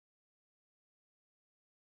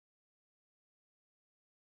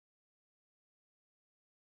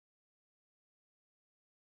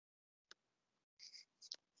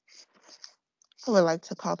I would like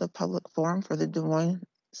to call the public forum for the Des Moines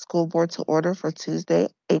School Board to order for Tuesday,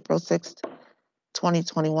 April 6th,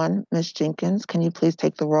 2021. Ms. Jenkins, can you please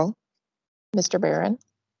take the roll? Mr. Barron?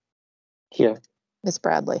 Here. Ms.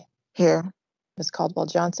 Bradley? Here. Ms.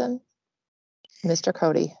 Caldwell-Johnson? Mr.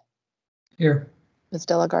 Cody? Here. Ms.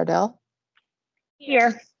 Della Gardell?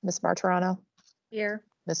 Here. Ms. Martirano? Here.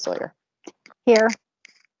 Ms. Sawyer? Here.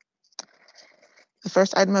 The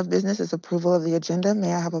first item of business is approval of the agenda.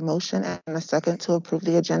 May I have a motion and a second to approve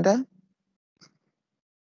the agenda?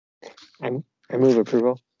 I move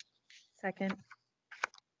approval. Second.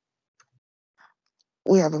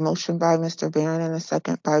 We have a motion by Mr. Barron and a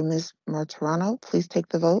second by Ms. Martirano. Please take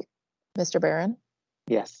the vote. Mr. Barron?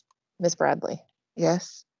 Yes. Ms. Bradley?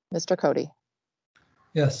 Yes. Mr. Cody?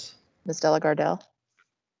 Yes. Ms. Della Gardell?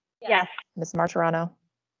 Yes. Ms. Martirano?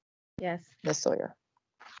 Yes. Ms. Sawyer?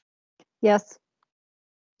 Yes.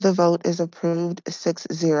 The vote is approved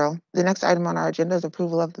 6-0. The next item on our agenda is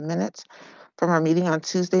approval of the minutes from our meeting on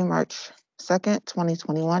Tuesday, March 2nd,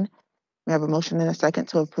 2021. We have a motion and a second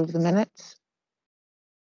to approve the minutes.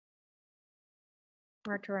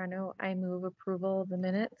 Martirano, I move approval of the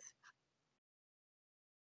minutes.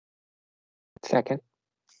 Second.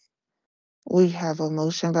 We have a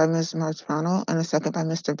motion by Ms. Martirano and a second by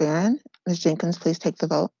Mr. Barron. Ms. Jenkins, please take the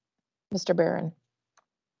vote. Mr. Barron?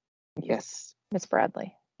 Yes. Ms.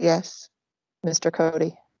 Bradley? Yes. Mr.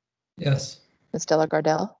 Cody? Yes. Ms. Della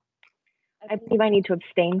Gardell? I believe I need to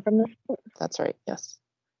abstain from this. That's right, yes.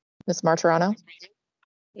 Ms. Martirano?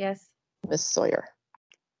 Yes. Ms. Sawyer?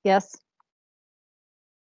 Yes.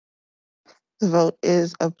 The vote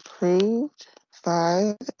is approved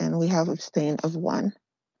 5, and we have abstain of 1.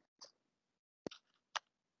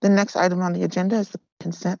 The next item on the agenda is the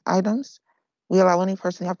consent items. We allow any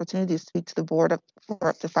person the opportunity to speak to the board for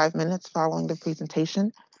up to 5 minutes following the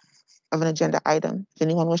presentation of an agenda item. If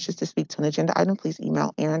anyone wishes to speak to an agenda item, please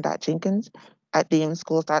email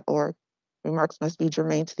aaron.jenkins@dmschools.org. Remarks must be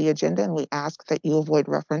germane to the agenda, and we ask that you avoid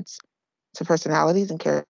reference to personalities and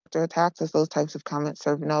character attacks, as those types of comments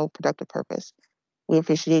serve no productive purpose. We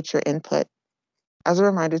appreciate your input. As a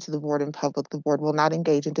reminder to the board and public, the board will not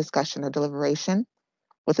engage in discussion or deliberation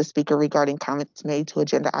with the speaker regarding comments made to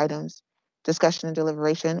agenda items. Discussion and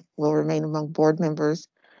deliberation will remain among board members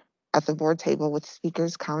at the board table, with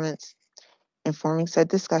speakers' comments informing said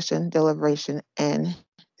discussion, deliberation, and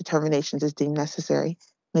determinations as deemed necessary.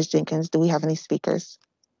 Ms. Jenkins, do we have any speakers?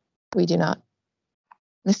 We do not.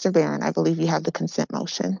 Mr. Barron, I believe you have the consent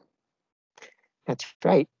motion. That's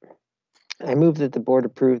right. I move that the board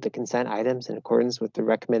approve the consent items in accordance with the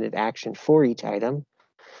recommended action for each item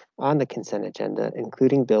on the consent agenda,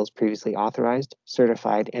 including bills previously authorized,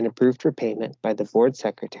 certified, and approved for payment by the board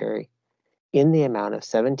secretary in the amount of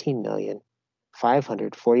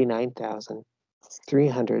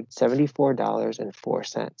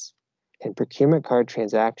 $17,549,374.04, and procurement card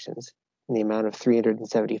transactions in the amount of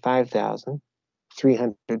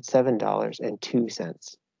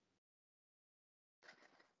 $375,307.02.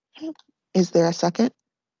 Is there a second?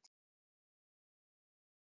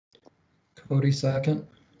 Cody, second.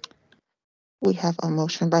 We have a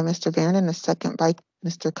motion by Mr. Barron and a second by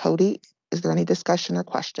Mr. Cody. Is there any discussion or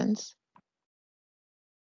questions?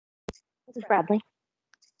 Mrs. Bradley.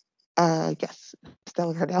 Yes,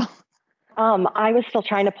 Stella Gardell. I was still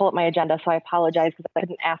trying to pull up my agenda, so I apologize because I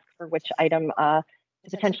couldn't ask for which item to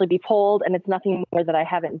potentially be pulled, and it's nothing more that I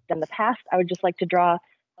haven't done in the past. I would just like to draw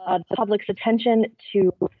the public's attention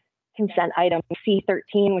to consent item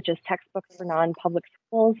C13, which is textbooks for non-public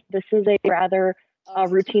schools. This is a rather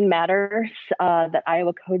routine matter that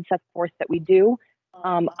Iowa Code sets forth that we do.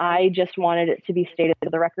 I just wanted it to be stated for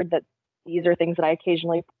the record that these are things that I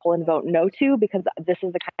occasionally pull and vote no to, because this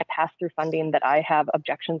is the kind of pass-through funding that I have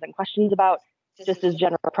objections and questions about, just as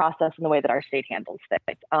general process in the way that our state handles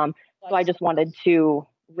things. So I just wanted to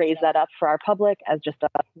raise that up for our public as just a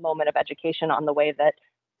moment of education on the way that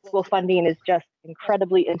school funding is just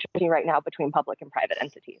incredibly interesting right now between public and private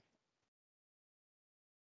entities.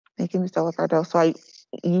 Thank you, Ms. Stella Gardell. So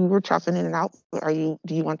you were chopping in and out. Do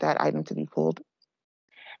you want that item to be pulled?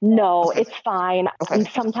 No, Okay. It's fine. Okay.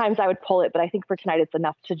 Sometimes I would pull it, but I think for tonight it's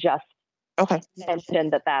enough to just mention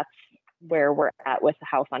that that's where we're at with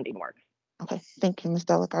how funding works. Okay, thank you, Ms.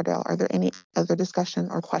 Della Gardell. Are there any other discussion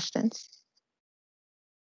or questions?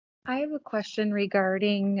 I have a question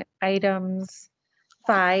regarding items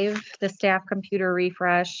 5, the staff computer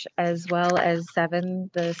refresh, as well as 7,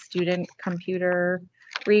 the student computer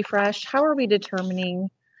refresh. How are we determining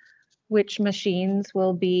which machines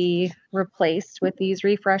will be replaced with these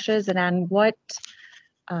refreshes, and on what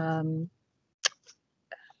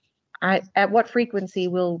at what frequency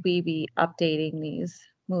will we be updating these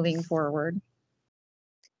moving forward?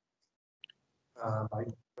 I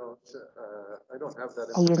don't have that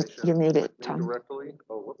Oh, information. you're muted, with me Tom. Directly.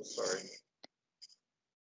 Oh, whoops, sorry.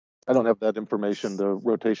 I don't have that information, the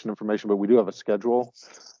rotation information, but we do have a schedule.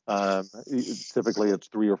 Typically, it's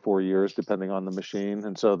 3 or 4 years, depending on the machine,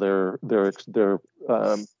 and so they're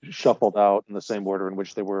shuffled out in the same order in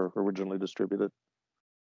which they were originally distributed.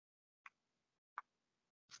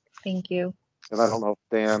 Thank you. And I don't know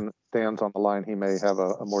if Dan's on the line. He may have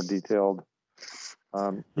a more detailed.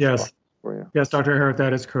 Yes. response for you. Yes, Dr. Herrick,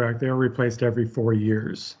 that is correct. They are replaced every 4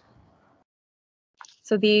 years.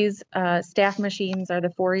 So these staff machines are the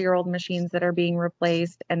 4-year-old machines that are being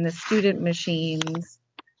replaced, and the student machines,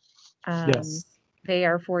 Yes. they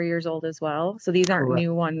are 4 years old as well. So these aren't Correct.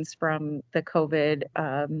 new ones from the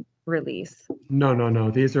COVID release.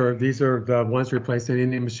 No. These are the ones replacing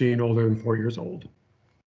any machine older than 4 years old.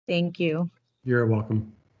 Thank you. You're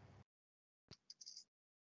welcome.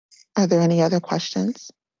 Are there any other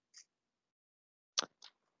questions?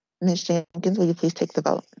 Ms. Jenkins, will you please take the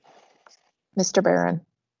vote? Mr. Barron,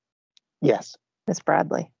 Yes. Ms.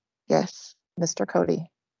 Bradley, Yes. Mr.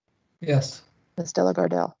 Cody, Yes. Ms.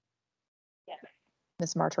 Delagardelle, Yes.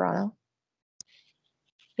 Ms. Martirano,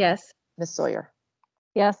 Yes. Ms. Sawyer.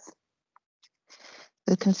 Yes.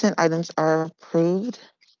 The consent items are approved,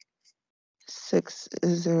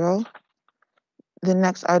 6-0. The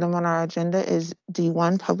next item on our agenda is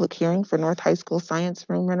D1, public hearing for North High School Science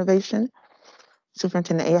Room renovation.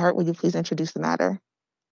 Superintendent Ahart, will you please introduce the matter?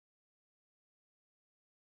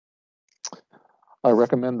 I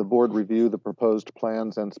recommend the board review the proposed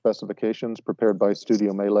plans and specifications prepared by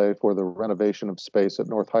Studio Melee for the renovation of space at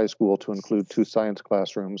North High School to include 2 science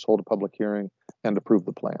classrooms, hold a public hearing, and approve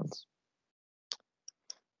the plans.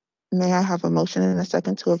 May I have a motion and a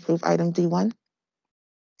second to approve item D1?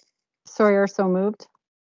 Sawyer, so moved.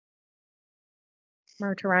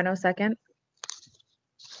 Martirano, second.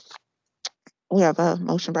 We have a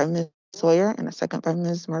motion by Ms. Sawyer and a second by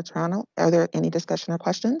Ms. Martirano. Are there any discussion or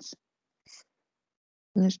questions?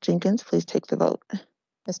 Ms. Jenkins, please take the vote.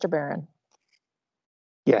 Mr. Barron,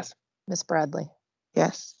 Yes. Ms. Bradley,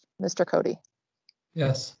 Yes. Mr. Cody,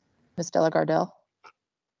 Yes. Ms. Delagardelle,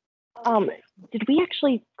 Did we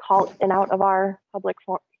actually call in out of our public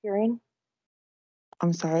hearing?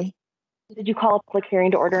 I'm sorry. Did you call a public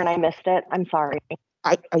hearing to order and I missed it? I'm sorry.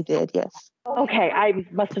 I did, yes. Okay, I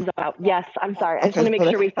must have done out. Yes, I'm sorry. I just Okay, want to make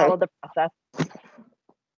sure we that's right. followed the process.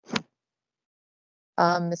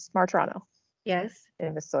 Ms. Martirano, Yes.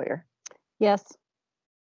 and Ms. Sawyer. Yes.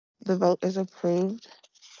 The vote is approved,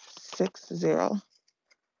 6-0.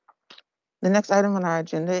 The next item on our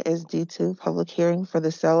agenda is D2, public hearing for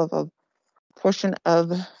the sale of a portion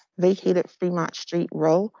of vacated Fremont Street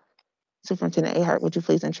Row. Superintendent Ahart, would you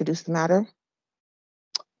please introduce the matter?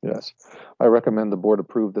 Yes, I recommend the board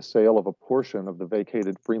approve the sale of a portion of the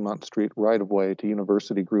vacated Fremont Street right-of-way to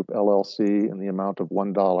University Group LLC in the amount of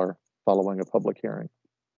 $1 following a public hearing.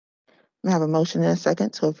 May I have a motion and a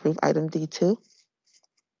second to approve item D2?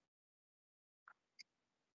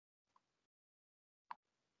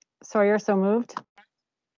 Sawyer, so moved.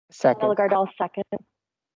 Second. Delagardelle, second.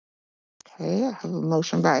 Okay, I have a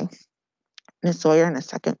motion by Ms. Sawyer and a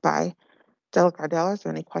second by Delagardelle. Is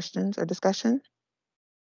there any questions or discussion?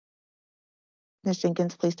 Ms.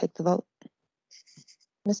 Jenkins, please take the vote.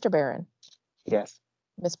 Mr. Barron, Yes.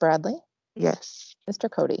 Ms. Bradley, Yes. Mr.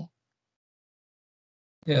 Cody,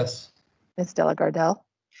 Yes. Ms. Delagardelle,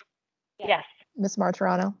 Yes. Ms.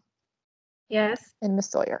 Martirano, Yes. and Ms.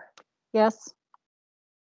 Sawyer. Yes.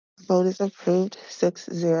 Vote is approved,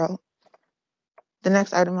 6-0. The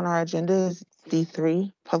next item on our agenda is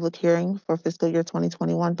D3, public hearing for fiscal year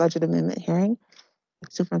 2021 budget amendment hearing.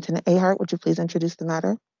 Superintendent Ahart, would you please introduce the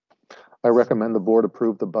matter? I recommend the board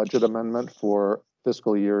approve the budget amendment for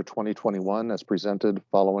fiscal year 2021 as presented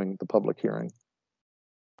following the public hearing.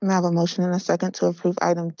 May I have a motion and a second to approve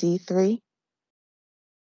item D3?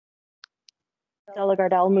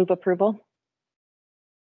 Delagardelle, move approval.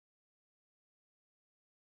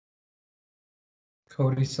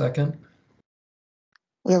 Cody, second.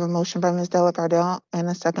 We have a motion by Ms. Delagardelle and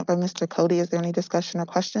a second by Mr. Cody. Is there any discussion or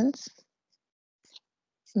questions?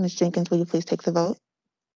 Ms. Jenkins, will you please take the vote?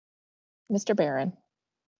 Mr. Barron,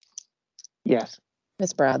 Yes.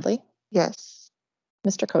 Ms. Bradley, Yes.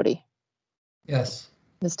 Mr. Cody, Yes.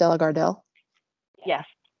 Ms. Delagardelle, Yes.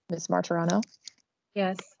 Ms. Martirano,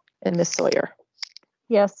 Yes. and Ms. Sawyer.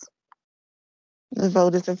 Yes. The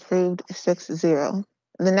vote is approved, 6-0.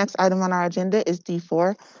 The next item on our agenda is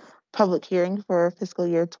D4, public hearing for fiscal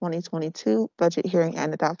year 2022 budget hearing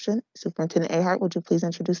and adoption. Superintendent Ahart, would you please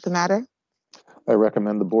introduce the matter? I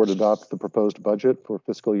recommend the board adopt the proposed budget for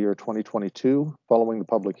fiscal year 2022 following the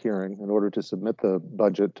public hearing in order to submit the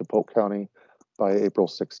budget to Polk County by April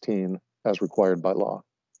 16 as required by law.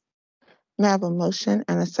 May I have a motion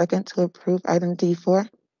and a second to approve item D4?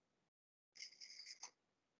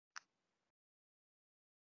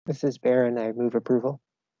 This is Barron. I move approval.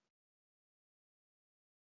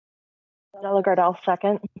 Delagardelle,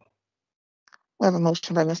 second. We have a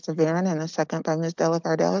motion by Mr. Varon and a second by Ms.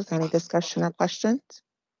 Delagardelle. Is there any discussion or questions?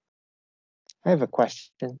 I have a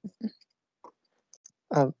question.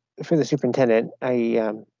 For the superintendent,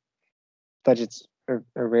 budgets are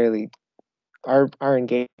rarely, our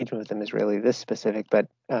engagement with them is really this specific, but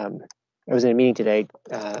I was in a meeting today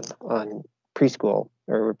on preschool,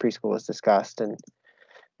 or where preschool was discussed, and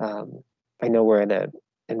I know we're in an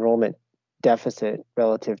enrollment deficit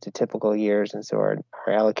relative to typical years, and so our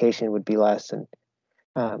allocation would be less. And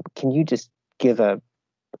can you just give a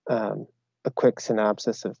quick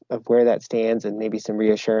synopsis of where that stands, and maybe some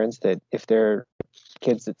reassurance that if there are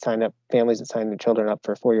kids that sign up, families that sign their children up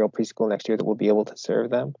for a 4-year-old preschool next year, that we'll be able to serve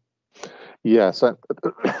them? Yes.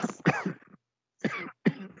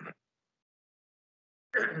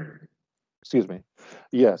 Excuse me.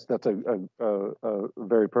 Yes, that's a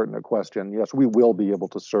very pertinent question. Yes, we will be able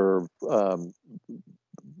to serve all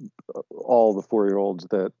the 4-year-olds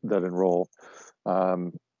that enroll.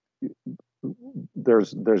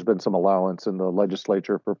 There's been some allowance in the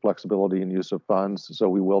legislature for flexibility and use of funds, so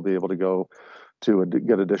we will be able to go to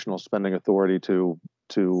get additional spending authority to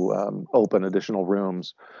open additional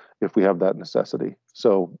rooms if we have that necessity.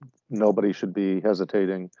 So nobody should be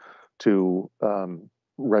hesitating to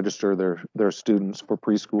register their students for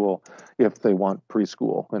preschool if they want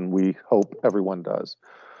preschool, and we hope everyone does.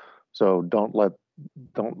 So don't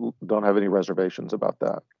have any reservations about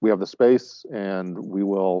that. We have the space, and we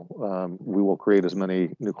will create as many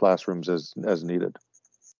new classrooms as needed.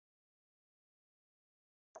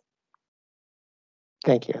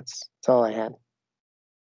 Thank you. That's all I had.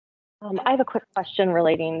 I have a quick question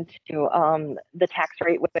relating to the tax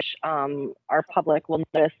rate, which our public will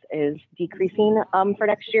notice is decreasing for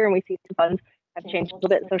next year, and we see some funds have changed a little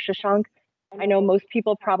bit. So Shashank, I know most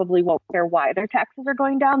people probably won't care why their taxes are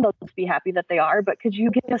going down. They'll just be happy that they are. But could you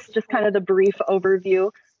give us just kind of the brief overview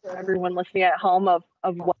for everyone listening at home of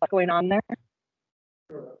what's going on there?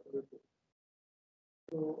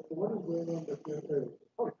 So what is going on with the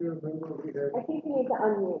I think you need to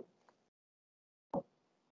unmute.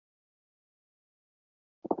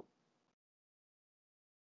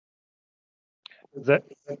 Is that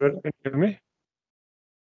good? Can you hear me?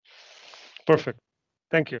 Perfect.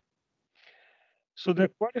 Thank you. So there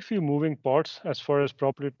are quite a few moving parts as far as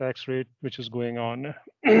property tax rate, which is going on.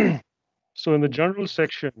 So in the general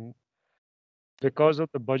section, because of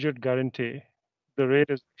the budget guarantee, the rate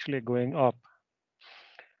is actually going up.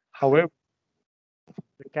 However,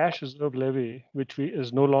 the cash reserve levy, which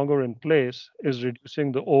is no longer in place, is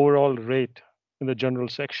reducing the overall rate in the general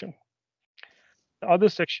section. The other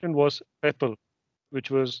section was PEPL,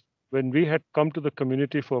 which was when we had come to the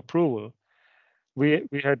community for approval. We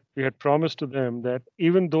had promised to them that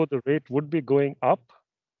even though the rate would be going up,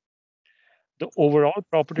 the overall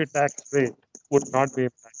property tax rate would not be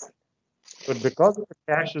impacted. But because of the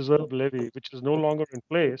cash reserve levy, which is no longer in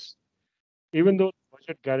place, even though the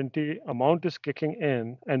budget guarantee amount is kicking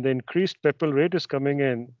in and the increased PEPL rate is coming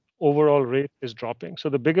in, overall rate is dropping. So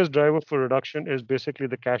the biggest driver for reduction is basically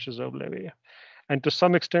the cash reserve levy, and to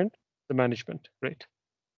some extent, the management rate.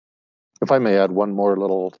 If I may add one more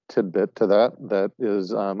little tidbit to that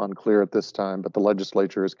is unclear at this time, but the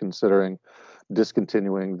legislature is considering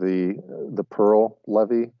discontinuing the Pearl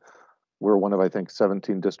levy. We're one of, I think,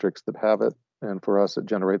 17 districts that have it, and for us, it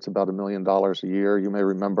generates about $1 million a year. You may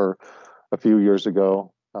remember a few years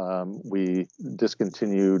ago, we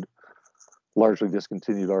largely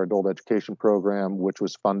discontinued our adult education program, which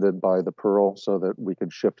was funded by the Pearl, so that we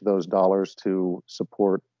could shift those dollars to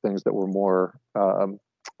support things that were more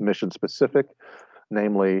mission specific,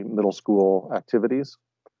 namely middle school activities.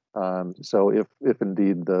 So if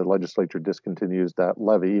indeed the legislature discontinues that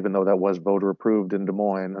levy, even though that was voter approved in Des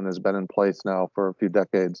Moines and has been in place now for a few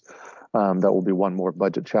decades, that will be one more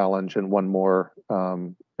budget challenge and one more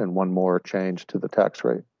change to the tax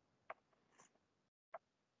rate.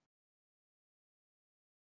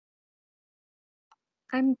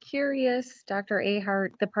 I'm curious, Dr. Ahart,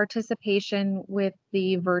 the participation with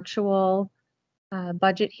the virtual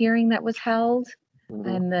budget hearing that was held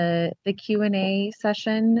and the Q&A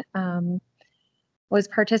session. Was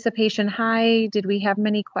participation high? Did we have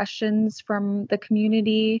many questions from the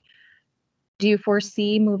community? Do you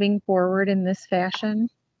foresee moving forward in this fashion?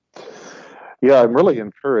 Yeah, I'm really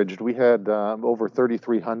encouraged. We had over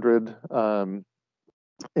 3,300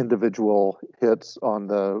 individual hits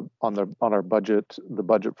on our budget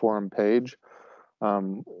forum page.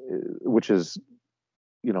 which is,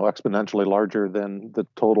 exponentially larger than the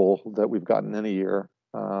total that we've gotten in a year.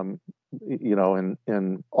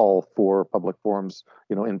 In all 4 public forums,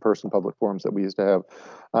 in-person public forums that we used to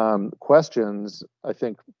have. Questions, I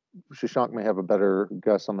think Shashank may have a better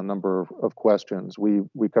guess on the number of questions.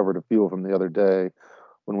 We covered a few of them the other day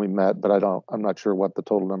when we met, but I'm not sure what the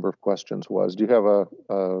total number of questions was. Do you have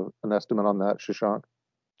an estimate on that, Shashank?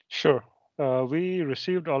 Sure. We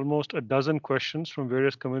received almost a dozen questions from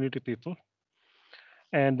various community people.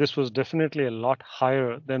 And this was definitely a lot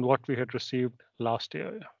higher than what we had received last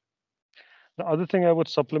year. The other thing I would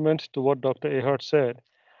supplement to what Dr. Ahart said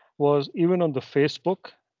was even on the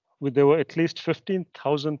Facebook, there were at least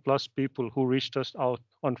 15,000 plus people who reached us out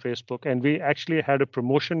on Facebook. And we actually had a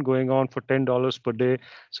promotion going on for $10 per day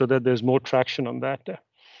so that there's more traction on that.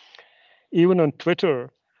 Even on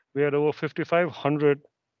Twitter, we had over 5,500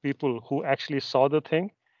 people who actually saw the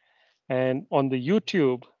thing. And on the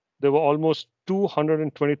YouTube, there were almost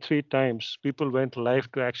 223 times people went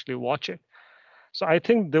live to actually watch it. So I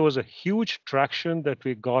think there was a huge traction that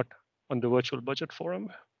we got on the virtual budget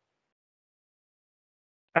forum.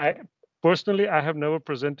 I have never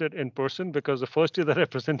presented in person because the first year that I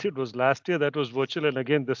presented was last year. That was virtual, and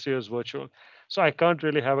again this year is virtual. So I can't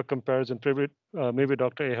really have a comparison. Maybe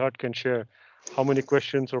Dr. Ahart can share how many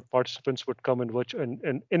questions or participants would come in virtual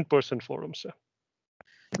and in-person forums.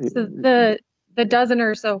 So the dozen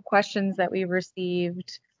or so questions that we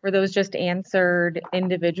received, were those just answered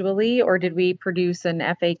individually, or did we produce an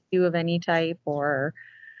FAQ of any type? Or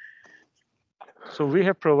so we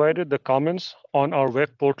have provided the comments on our web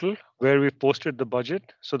portal where we posted the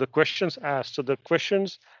budget. So the questions asked,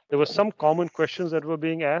 there were some common questions that were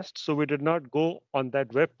being asked. So we did not go on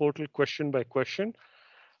that web portal question by question,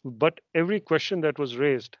 but every question that was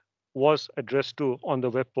raised was addressed to on the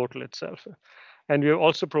web portal itself. And we have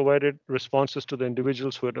also provided responses to the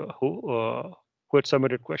individuals who had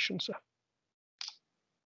submitted questions.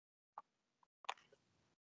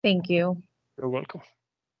 thank you. You're welcome.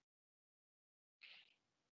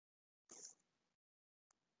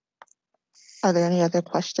 Are there any other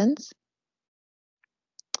questions?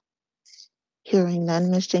 Hearing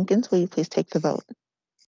none, Ms. Jenkins, will you please take the vote?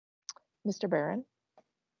 Mr. Barron,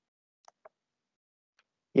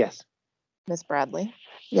 Yes. Ms. Bradley,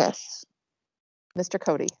 Yes. Mr.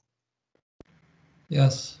 Cody,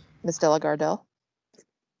 Yes. Ms. Delagardelle,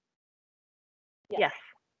 Yes.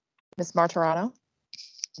 Ms. Martirano,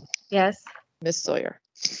 Yes. Ms. Sawyer.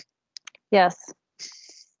 Yes.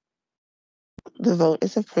 The vote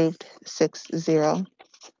is approved 6-0.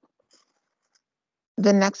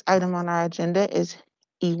 The next item on our agenda is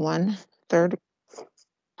E1, third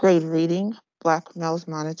grade reading, Black Males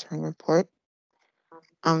Monitoring Report.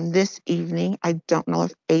 This evening, I don't know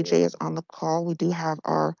if AJ is on the call. We do have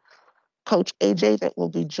our coach AJ that will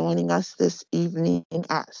be joining us this evening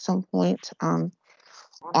at some point on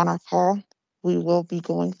our call. We will be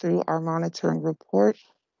going through our monitoring report.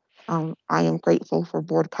 I am grateful for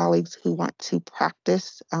board colleagues who want to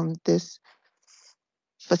practice this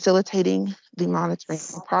facilitating the monitoring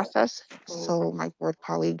process. So my board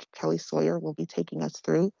colleague, Kelly Sawyer, will be taking us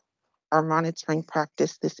through our monitoring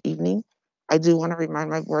practice this evening. I do want to remind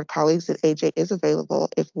my board colleagues that AJ is available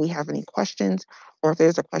if we have any questions, or if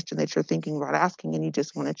there's a question that you're thinking about asking and you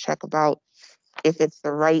just want to check about if it's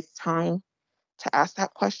the right time to ask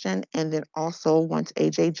that question. And then also once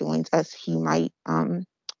AJ joins us, he might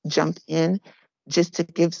jump in just to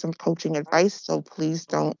give some coaching advice. So please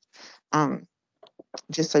don't,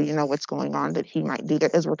 just so you know what's going on, that he might do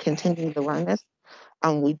that as we're continuing to learn this.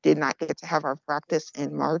 We did not get to have our practice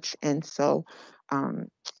in March, and so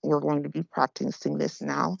we're going to be practicing this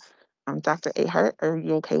now. Dr. Ahart, are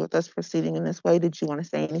you okay with us proceeding in this way? Did you want to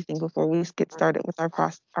say anything before we get started with our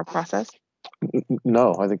process?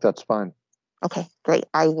 No, I think that's fine. Okay, great.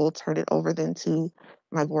 I will turn it over then to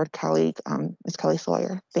my board colleague, Ms. Kelly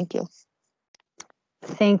Sawyer. Thank you.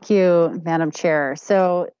 Thank you, Madam Chair.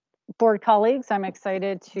 So, board colleagues, I'm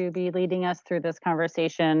excited to be leading us through this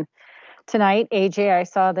conversation tonight. AJ, I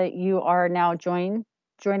saw that you are now joining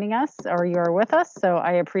us, or you're with us, so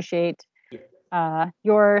I appreciate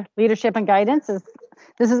your leadership and guidance.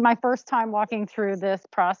 This is my first time walking through this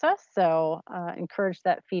process, so encourage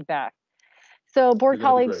that feedback. So, board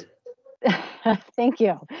colleagues, thank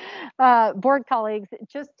you. Board colleagues,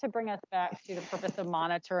 just to bring us back to the purpose of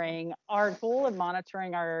monitoring, our goal of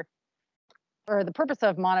monitoring the purpose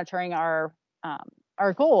of monitoring our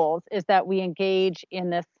goals is that we engage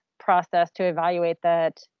in this process to evaluate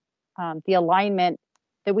that the alignment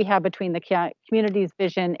that we have between the community's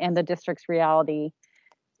vision and the district's reality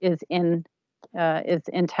is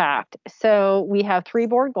intact. So we have 3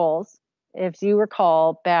 board goals. if you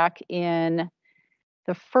recall, back in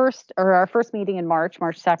our first meeting in March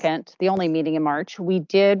 2nd, the only meeting in March, we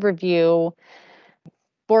did review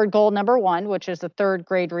board goal number 1, which is the 3rd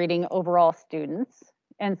grade reading overall students.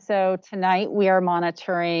 And so tonight we are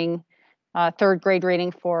monitoring 3rd grade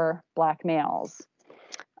reading for Black males.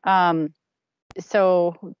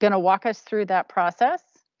 So going to walk us through that process.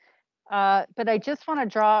 But I just want to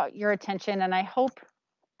draw your attention, and I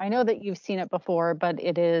know that you've seen it before, but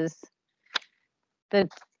it's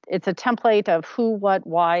a template of who, what,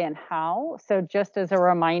 why, and how. So just as a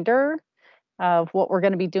reminder of what we're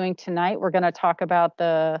going to be doing tonight, we're going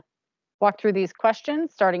to walk through these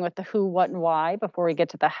questions, starting with the who, what, and why before we get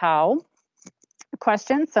to the how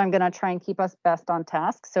questions. So I'm going to try and keep us best on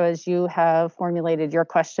task. So as you have formulated your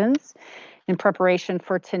questions in preparation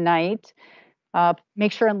for tonight,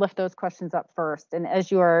 make sure and lift those questions up first. And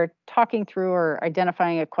as you are talking through or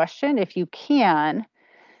identifying a question, if you can,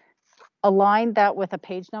 align that with a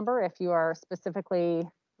page number. If you are specifically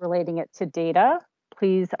relating it to data,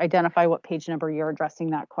 please identify what page number you're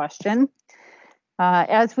addressing that question.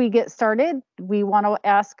 As we get started, we want to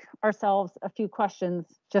ask ourselves a few questions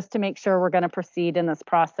just to make sure we're going to proceed in this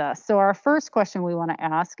process. So our first question we want to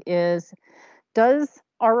ask is, does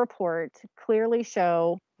our report clearly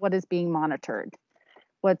show what is being monitored?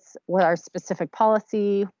 What our specific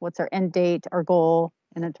policy, what's our end date, our goal,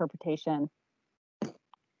 and interpretation?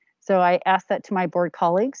 So I ask that to my board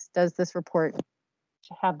colleagues. Does this report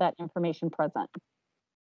have that information present?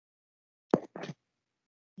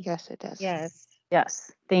 Yes, it does. Yes.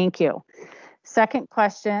 Yes, thank you. Second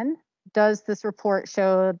question, does this report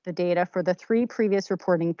show the data for the 3 previous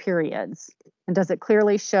reporting periods? And does it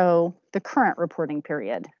clearly show the current reporting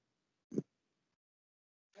period?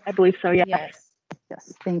 I believe so, yeah. Yes.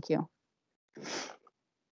 Yes, thank you.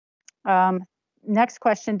 Next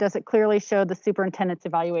question, does it clearly show the superintendent's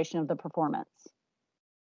evaluation of the performance?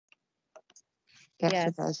 Yes, Yes.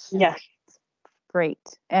 it does. Yes.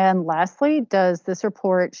 Great. And lastly, does this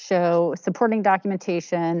report show supporting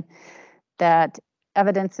documentation that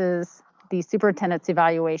evidences the superintendent's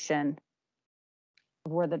evaluation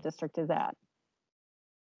of where the district is at?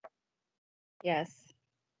 Yes.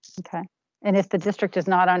 Okay. And if the district is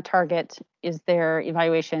not on target, is their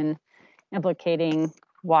evaluation implicating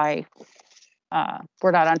why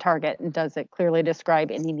we're not on target? And does it clearly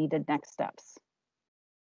describe any needed next steps?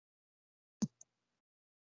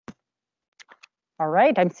 All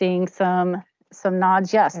right, I'm seeing some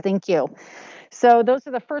nods. Yes, thank you. So those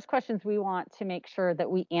are the first questions we want to make sure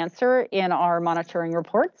that we answer in our monitoring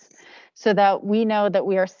reports so that we know that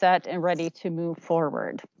we are set and ready to move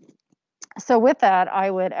forward. So with that,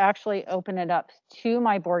 I would actually open it up to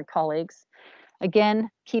my board colleagues. Again,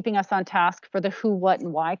 keeping us on task for the who, what,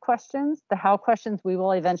 and why questions. The how questions we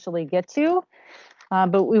will eventually get to,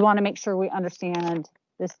 but we want to make sure we understand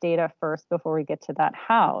this data first before we get to that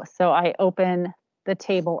how. So I open the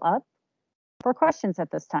table up for questions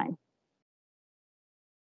at this time.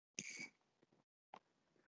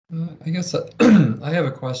 I guess I have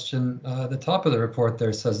a question. The top of the report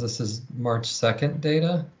there says this is March 2nd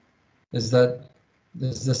data. Is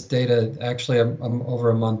this data actually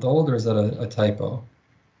over a month old, or is that a typo?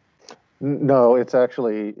 No, it's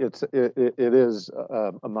actually, it is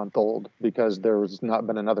a month old because there's not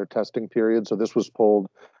been another testing period. So this was pulled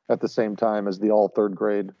at the same time as the all 3rd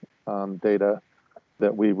grade data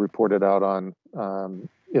that we reported out on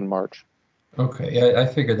in March. Okay, yeah, I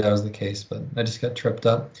figured that was the case, but I just got tripped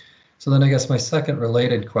up. So then I guess my second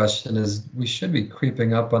related question is, we should be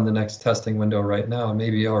creeping up on the next testing window right now,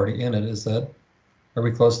 maybe already in it. Are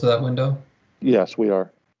we close to that window? Yes, we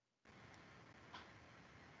are.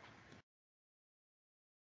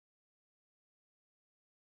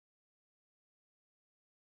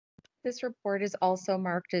 This report is also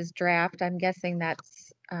marked as draft. I'm guessing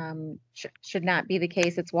that's should not be the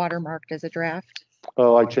case. It's watermarked as a draft.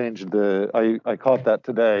 Oh, I changed I caught that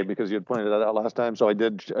today because you had pointed that out last time. So I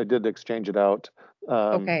did exchange it out.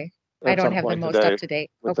 Okay. I At don't some have the point most today up to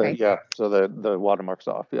date. with Okay. yeah, so the watermark's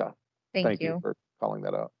off. Yeah. Thank You you. for calling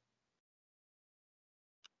that out.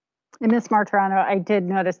 And Ms. Martirano, I did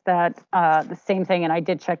notice that the same thing, and I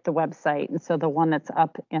did check the website. And so the one that's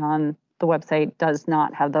up on the website does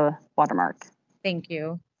not have the watermark. Thank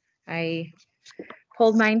you. I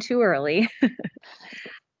pulled mine too early.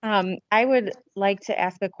 I would like to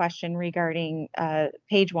ask a question regarding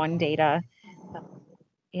page 1 data.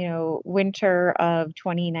 Winter of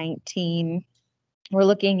 2019, we're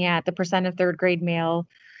looking at the percent of 3rd grade male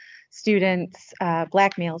students,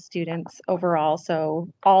 Black male students overall. So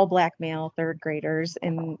all Black male 3rd graders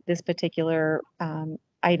in this particular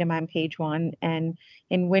item on page 1. And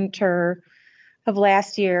in winter of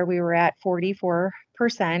last year, we were at 44%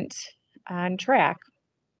 on track.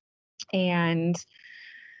 And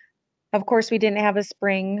of course, we didn't have a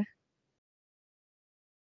spring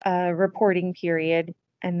reporting period.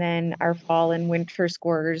 And then our fall and winter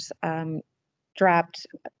scores dropped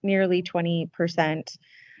nearly 20%.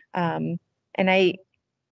 And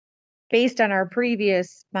based on our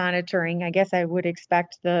previous monitoring, I guess I would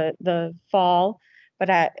expect the fall, but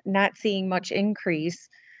not seeing much increase.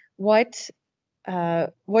 What's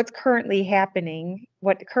currently happening?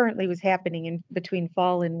 What currently was happening in between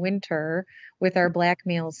fall and winter with our Black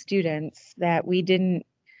male students that we didn't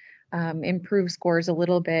improve scores a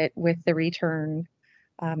little bit with the return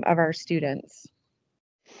of our students?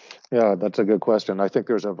 Yeah, that's a good question. I think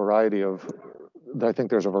there's a variety of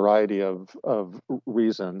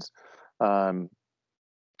reasons.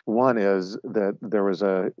 One is that there was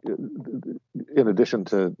in addition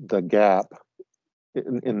to the gap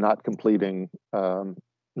in not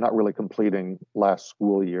really completing last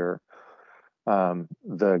school year,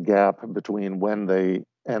 the gap between when they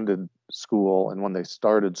ended school and when they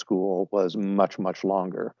started school was much, much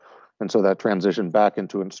longer. And so that transition back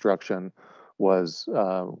into instruction was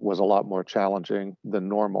a lot more challenging than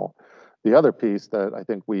normal. The other piece that I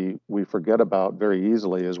think we forget about very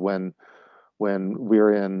easily is when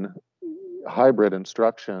we're in hybrid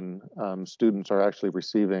instruction, students are actually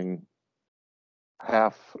receiving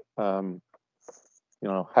half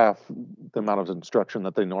half the amount of instruction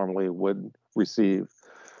that they normally would receive.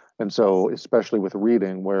 And so, especially with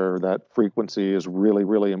reading, where that frequency is really,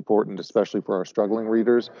 really important, especially for our struggling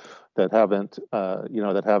readers that haven't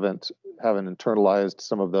internalized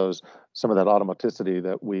some of that automaticity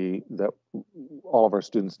that all of our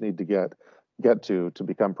students need to get to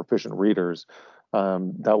become proficient readers.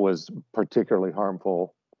 That was particularly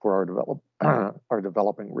harmful for our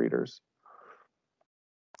developing readers.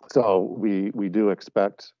 So we do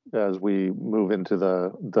expect, as we move into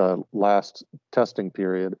the last testing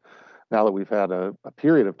period, now that we've had a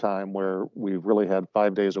period of time where we've really had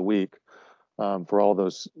 5 days a week for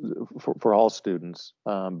all students,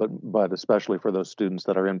 but especially for those students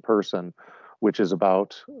that are in person, which is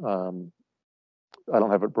about I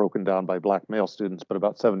don't have it broken down by Black male students, but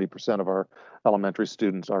about 70% of our elementary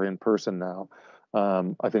students are in person now.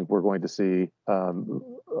 I think we're going to see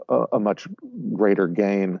a much greater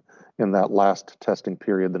gain in that last testing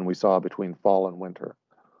period than we saw between fall and winter.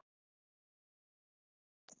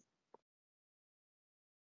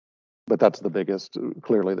 But that's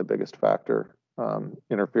clearly the biggest factor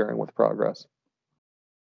interfering with progress.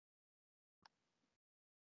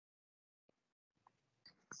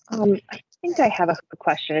 I think I have a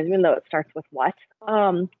question, even though it starts with what.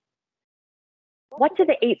 What do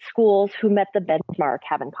the 8 schools who met the benchmark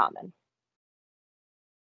have in common?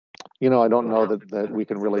 I don't know that we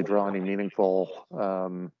can really draw any meaningful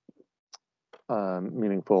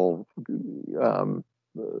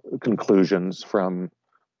conclusions from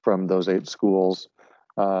those 8 schools.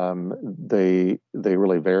 They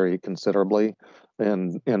really vary considerably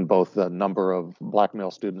in both the number of Black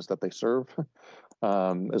male students that they serve,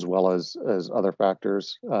 as well as other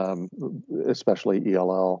factors, especially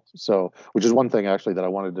ELL. So, which is one thing actually that I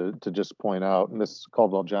wanted to just point out. Ms.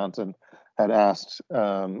 Caldwell-Johnson had asked,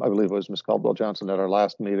 I believe it was Ms. Caldwell-Johnson at our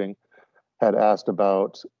last meeting, had asked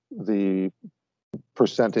about the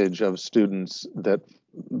percentage of students that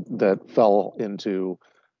fell into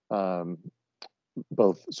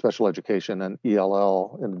both special education and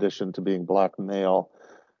ELL, in addition to being Black male.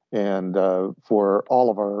 And for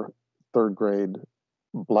all of our all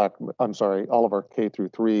of our K through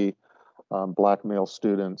 3 Black male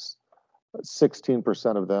students,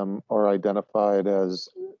 16% of them are identified as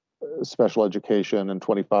special education and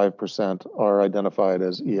 25% are identified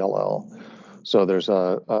as ELL. So there's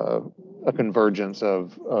a convergence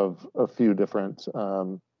of a few different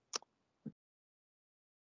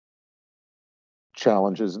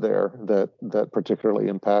challenges there that particularly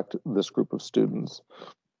impact this group of students.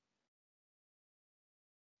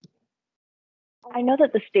 I know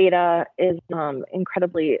that this data is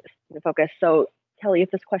incredibly focused. So Kelly,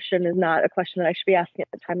 if this question is not a question that I should be asking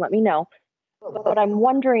at the time, let me know. But what I'm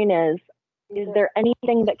wondering is there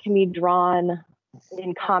anything that can be drawn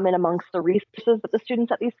in common amongst the resources that the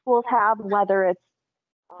students at these schools have, whether it's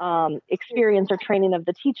experience or training of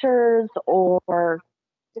the teachers or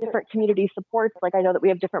different community supports? Like, I know that we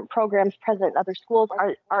have different programs present in other schools. Is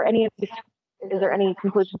there any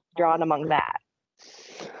conclusions drawn among that?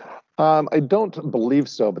 I don't believe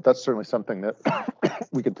so, but that's certainly something that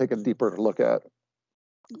we could take a deeper look at.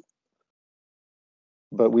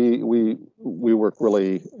 but we work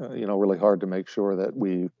really really hard to make sure that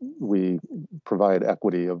we provide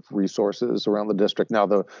equity of resources around the district. Now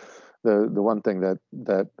the one thing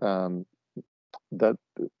that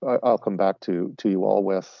I'll come back to you all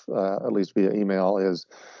with at least via email is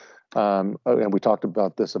and we talked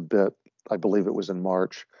about this a bit, I believe it was in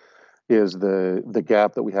March, is the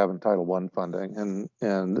gap that we have in Title I funding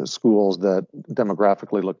and schools that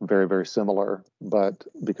demographically look very, very similar, but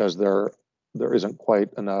because there isn't quite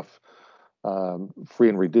enough free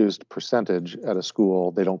and reduced percentage at a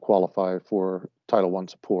school, they don't qualify for Title I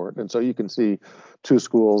support. And so you can see two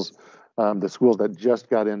schools, the schools that just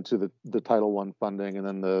got into the Title I funding, and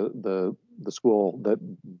then the school that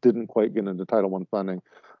didn't quite get into Title I funding.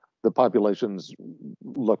 The populations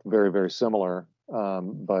look very, very similar,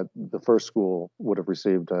 but the first school would have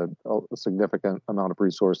received a significant amount of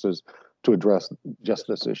resources to address just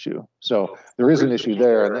this issue. So there is an issue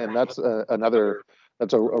there, and that's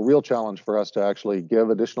that's a real challenge for us to actually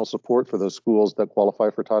give additional support for those schools that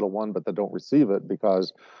qualify for Title I but that don't receive it,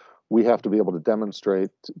 because we have to be able to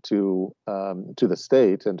demonstrate to the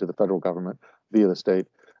state and to the federal government via the state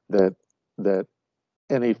that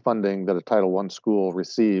any funding that a Title I school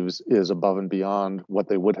receives is above and beyond what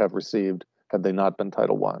they would have received had they not been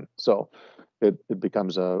Title I. So it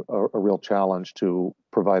becomes a real challenge to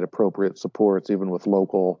provide appropriate supports, even with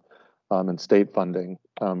local and state funding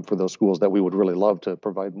for those schools that we would really love to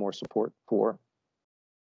provide more support for.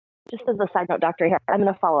 Just as a side note, Dr. Harris, I'm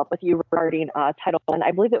going to follow up with you regarding Title I.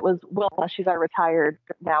 I believe it was Wilma, she's our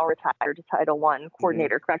now retired Title I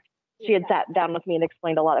coordinator, correct? She had sat down with me and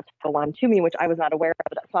explained a lot of Title I to me, which I was not aware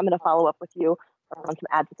of. So I'm going to follow up with you on some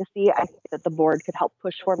advocacy I think that the board could help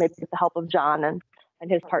push for, maybe with the help of John and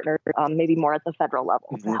his partner, maybe more at the federal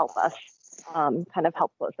level to help us kind of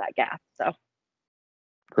help close that gap. So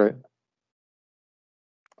great.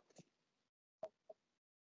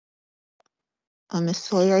 Ms.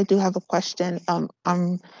 Sawyer, I do have a question.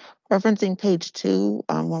 I'm referencing page 2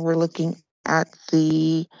 when we're looking at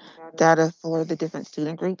the data for the different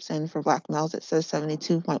student groups, and for Black males, it says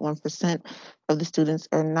 72.1% of the students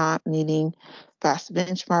are not meeting FAST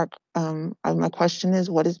benchmark. My question is,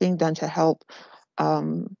 what is being done to help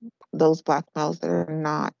those Black males that are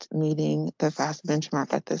not meeting the FAST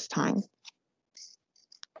benchmark at this time?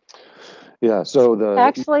 Yeah, so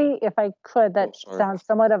Actually, if I could, that sounds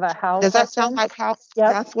somewhat of a how Does that question. sound like how? Yep.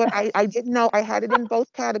 That's what I didn't know. I had it in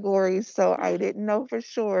both categories, so I didn't know for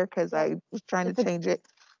sure because I was trying to change it.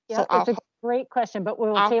 Yeah, So it's a great question, but we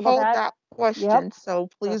will I'll table hold that. that question. Yep. So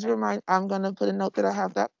please remind, I'm going to put a note that I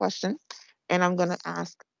have that question, and I'm going to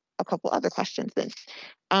ask a couple other questions then.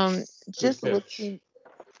 Just looking,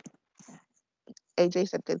 AJ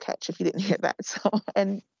said good catch if you didn't hear that. So,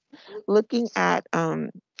 and looking at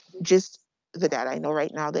just the data, I know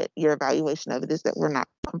right now that your evaluation of it is that we're not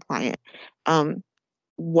compliant.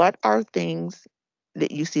 What are things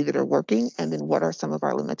that you see that are working, and then what are some of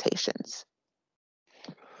our limitations?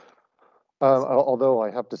 Although I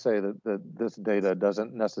have to say that this data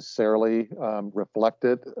doesn't necessarily reflect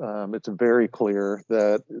it, it's very clear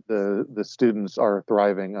that the students are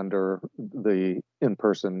thriving under the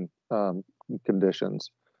in-person conditions.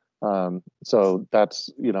 So that's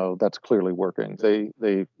clearly working.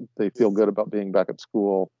 They feel good about being back at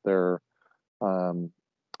school. They're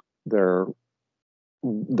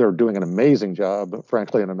doing an amazing job,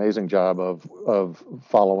 frankly, an amazing job of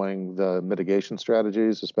following the mitigation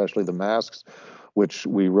strategies, especially the masks, which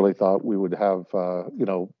we really thought we would have.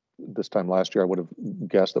 This time last year, I would have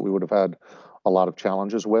guessed that we would have had a lot of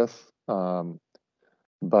challenges with,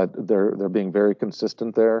 but they're being very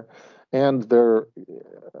consistent there, and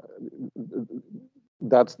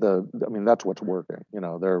that's what's working.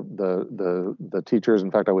 They're the teachers. In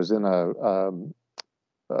fact, I was in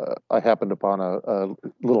I happened upon a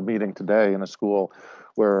little meeting today in a school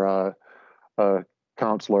where a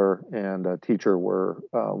counselor and a teacher were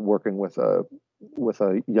working with a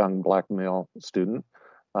young Black male student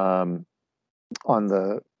on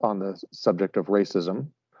the subject of racism.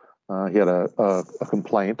 He had a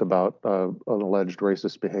complaint about an alleged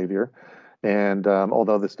racist behavior, and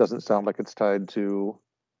although this doesn't sound like it's tied to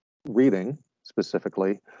reading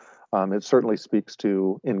specifically, it certainly speaks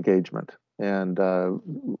to engagement. And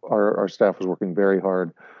our staff was working very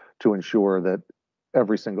hard to ensure that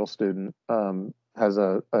every single student has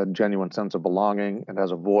a genuine sense of belonging and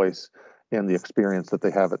has a voice in the experience that they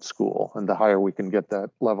have at school. And the higher we can get that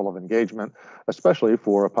level of engagement, especially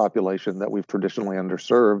for a population that we've traditionally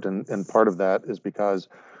underserved, and part of that is because,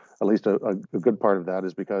 at least a good part of that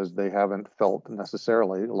is because they haven't felt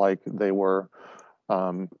necessarily like they were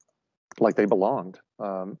like they belonged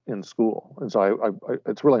in school. And so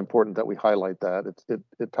it's really important that we highlight that.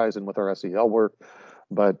 It ties in with our SEL work,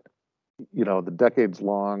 but you know, the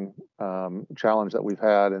decades-long challenge that we've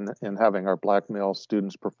had in having our Black male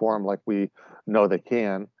students perform like we know they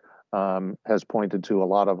can has pointed to a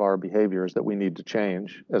lot of our behaviors that we need to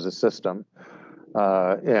change as a system.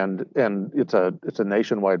 And it's a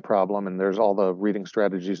nationwide problem, and there's all the reading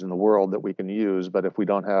strategies in the world that we can use. But if we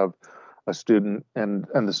don't have a student and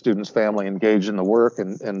the student's family engaged in the work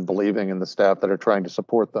and believing in the staff that are trying to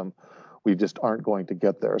support them, we just aren't going to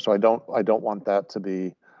get there. So I don't want that to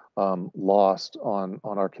be lost on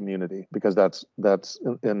our community, because that's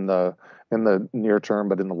in the near term,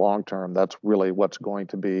 but in the long term, that's really what's going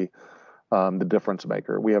to be the difference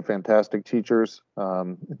maker. We have fantastic teachers,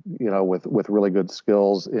 you know, with really good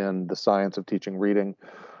skills in the science of teaching reading.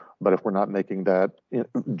 But if we're not making that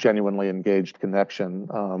genuinely engaged connection,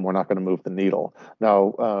 we're not going to move the needle.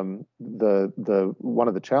 Now, the one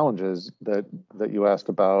of the challenges that you asked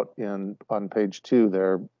about on page 2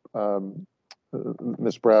 there,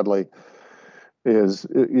 Ms. Bradley, is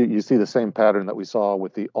you see the same pattern that we saw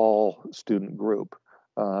with the all student group.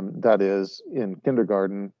 That is, in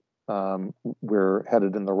kindergarten, we're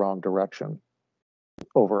headed in the wrong direction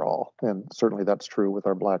overall, and certainly that's true with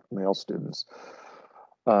our Black male students.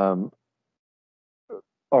 Our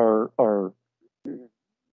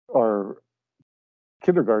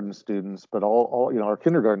kindergarten students, but all you know, our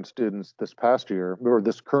kindergarten students this past year or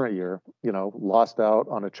this current year, you know, lost out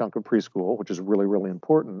on a chunk of preschool, which is really, really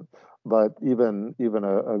important. But even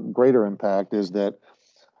a greater impact is that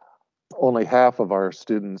only half of our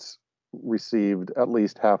students received at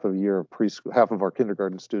least half a year of preschool. Half of our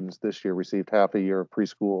kindergarten students this year received half a year of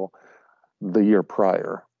preschool the year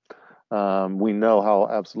prior. We know how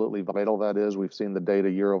absolutely vital that is. We've seen the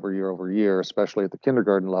data year over year over year, especially at the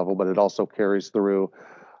kindergarten level, but it also carries through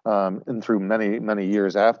and through many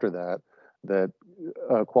years after that, that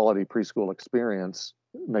quality preschool experience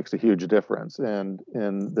makes a huge difference. And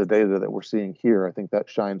in the data that we're seeing here, I think that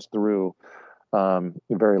shines through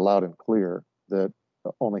very loud and clear, that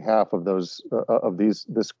only half of those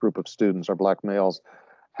this group of students, our Black males,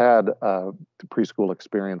 had preschool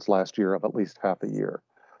experience last year of at least half a year.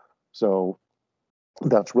 So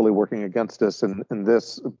that's really working against us in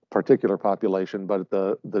this particular population, but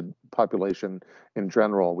the population in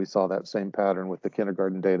general, we saw that same pattern with the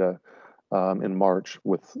kindergarten data in March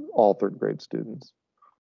with all third grade students.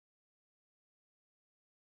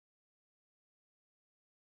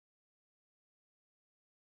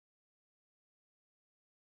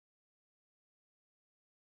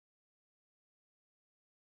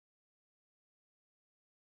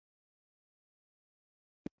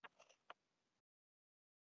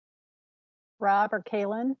 Rob or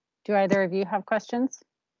Kaylin, do either of you have questions?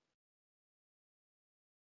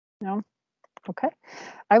 No? Okay.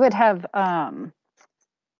 I would have a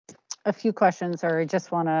few questions, or I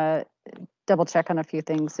just want to double check on a few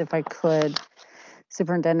things if I could.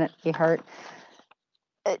 Superintendent Ehart,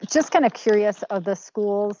 just kind of curious of the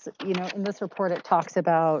schools, you know, in this report, it talks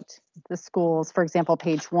about the schools, for example,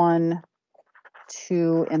 page 1,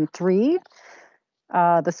 2, and 3,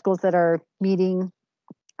 the schools that are meeting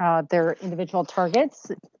their individual targets.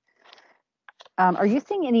 Are you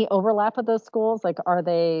seeing any overlap of those schools? Like, are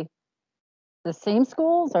they the same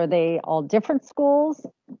schools? Are they all different schools?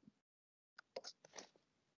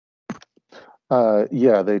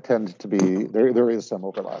 Yeah, they tend to be, there is some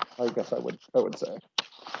overlap, I guess I would say.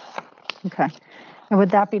 Okay. And would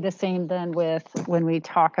that be the same then with when we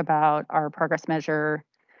talk about our progress measure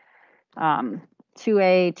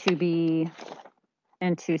 2A, 2B,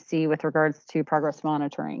 and 2C with regards to progress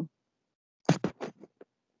monitoring? Do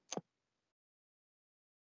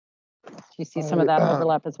you see some of that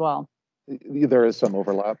overlap as well? There is some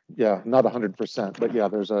overlap. Yeah, not 100%, but yeah,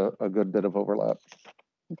 there's a good bit of overlap.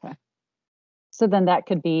 Okay. So then that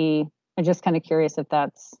could be, I'm just kind of curious if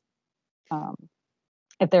that's,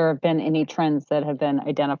 if there have been any trends that have been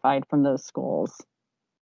identified from those schools.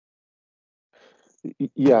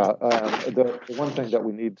 Yeah, the one thing that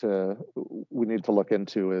we need to look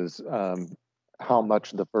into is how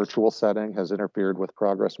much the virtual setting has interfered with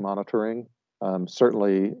progress monitoring.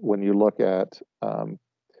 Certainly, when you look at if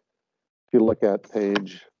you look at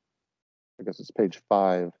page, I guess it's page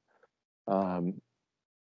 5, the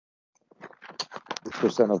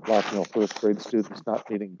percent of Black male first grade students not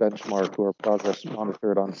meeting benchmark who are progress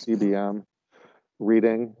monitored on CBM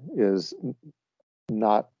reading is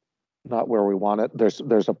not where we want it.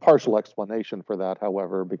 There's a partial explanation for that,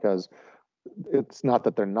 however, because it's not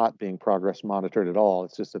that they're not being progress monitored at all.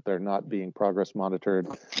 It's just that they're not being progress monitored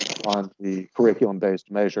on the curriculum-based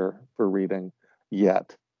measure for reading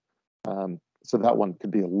yet. So that one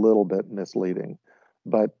could be a little bit misleading,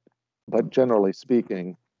 but generally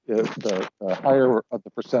speaking, the higher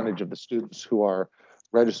the percentage of the students who are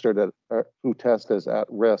registered who test as at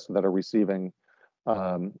risk that are receiving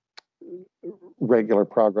regular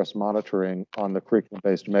progress monitoring on the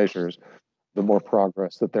curriculum-based measures, the more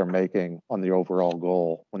progress that they're making on the overall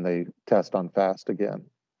goal when they test on FAST again.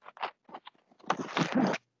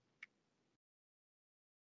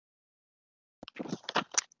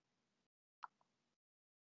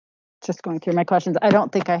 Just going through my questions. I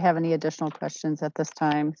don't think I have any additional questions at this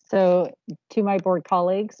time. So to my board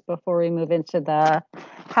colleagues, before we move into the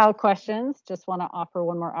how questions, just want to offer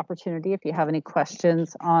one more opportunity if you have any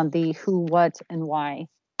questions on the who, what, and why.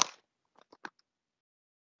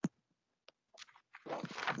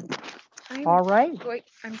 All right. Wait,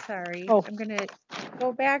 I'm sorry. Oh. I'm going to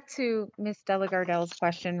go back to Ms. Delagardel's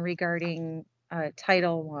question regarding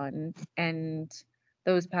Title I and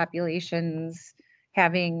those populations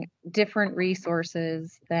having different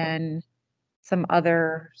resources than some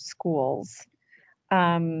other schools.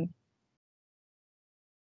 And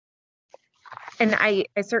I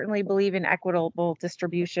certainly believe in equitable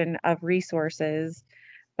distribution of resources,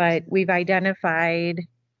 but we've identified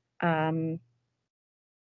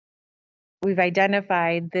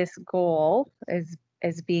this goal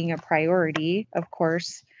as being a priority, of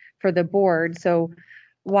course, for the board. So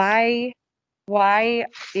why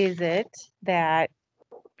is it that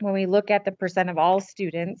when we look at the percent of all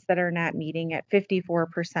students that are not meeting at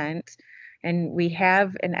 54%, and we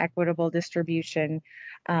have an equitable distribution,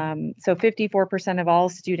 so 54% of all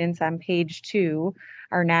students on page 2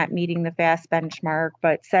 are not meeting the FAST benchmark,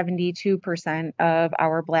 but 72% of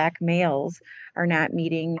our Black males are not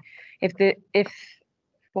meeting.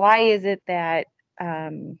 Why is it that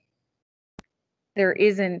there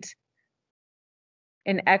isn't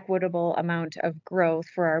an equitable amount of growth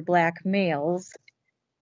for our Black males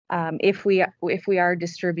if we are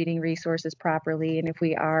distributing resources properly and if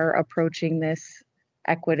we are approaching this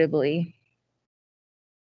equitably?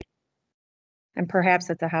 And perhaps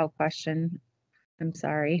it's a how question. I'm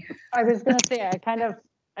sorry. I was going to say,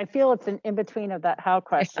 I feel it's an in between of that how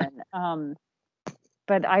question.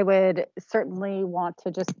 But I would certainly want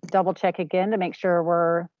to just double check again to make sure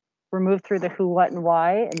we're moved through the who, what, and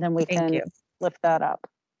why, and then we can lift that up.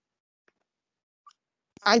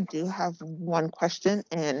 I do have one question,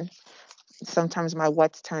 and sometimes my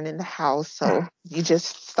what's turn into how, so you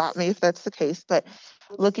just stop me if that's the case. But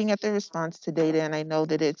looking at the response to data, and I know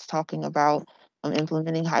that it's talking about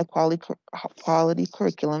implementing high quality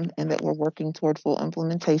curriculum, and that we're working toward full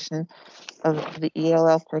implementation of the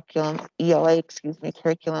ELA curriculum.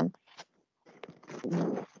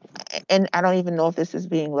 And I don't even know if this is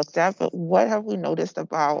being looked at, but what have we noticed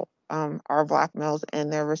about our Black males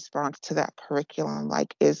and their response to that curriculum?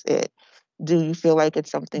 Like, do you feel like it's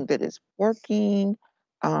something that is working?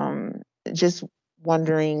 Just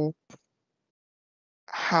wondering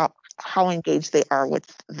how engaged they are with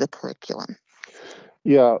the curriculum.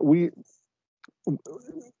 Yeah, we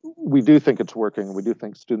do think it's working. We do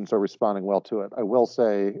think students are responding well to it. I will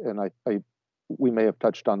say, and we may have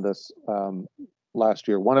touched on this last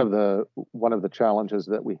year. One of the challenges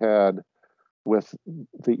that we had with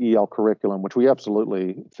the EL curriculum, which we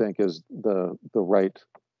absolutely think is the right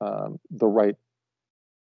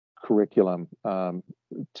curriculum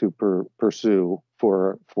to pursue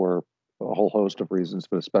for a whole host of reasons,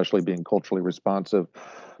 but especially being culturally responsive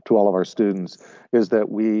to all of our students, is that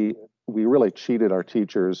we really cheated our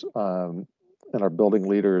teachers and our building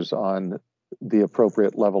leaders on the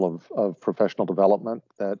appropriate level of professional development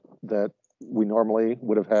that we normally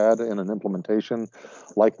would have had in an implementation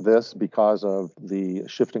like this, because of the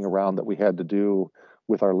shifting around that we had to do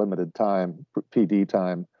with our limited time, PD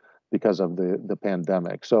time, because of the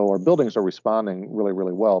pandemic. So our buildings are responding really,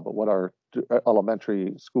 really well. But what our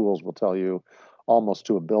elementary schools will tell you, almost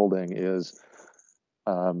to a building, is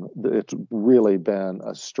it's really been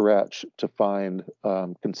a stretch to find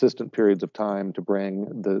consistent periods of time to bring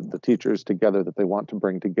the teachers together that they want to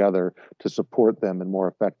bring together to support them in more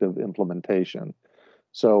effective implementation.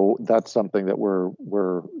 So that's something that we're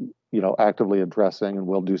actively addressing, and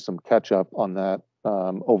we'll do some catch up on that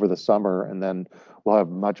over the summer, and then we'll have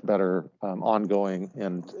much better ongoing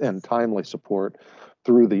and timely support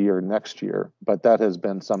through the year next year. But that has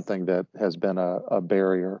been something that has been a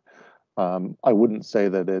barrier. I wouldn't say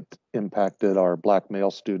that it impacted our Black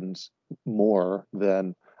male students more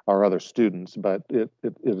than our other students, but it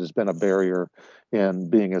has been a barrier in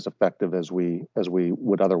being as effective as we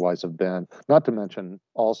would otherwise have been. Not to mention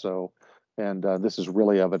also, and this is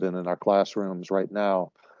really evident in our classrooms right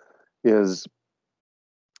now, is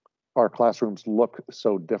our classrooms look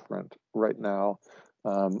so different right now.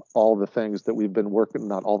 All the things that we've been working,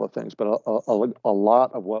 not all the things, but a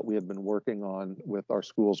lot of what we had been working on with our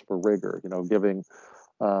schools for rigor, giving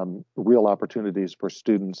real opportunities for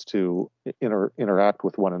students to interact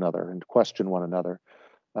with one another and question one another.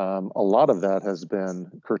 A lot of that has been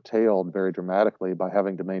curtailed very dramatically by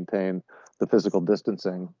having to maintain the physical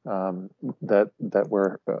distancing that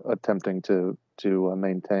we're attempting to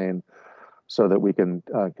maintain, so that we can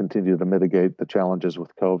continue to mitigate the challenges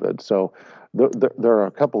with COVID. So there are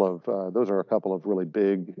a couple of those are a couple of really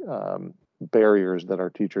big barriers that our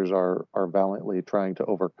teachers are valiantly trying to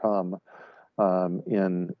overcome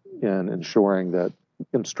in ensuring that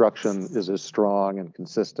instruction is as strong and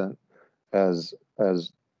consistent as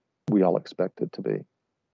we all expect it to be.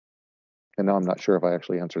 And now I'm not sure if I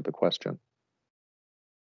actually answered the question.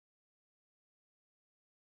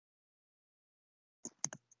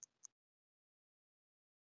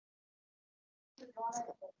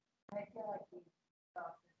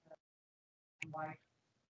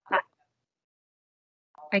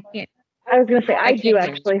 I can't. I was going to say, I do can't hear you.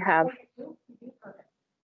 actually have.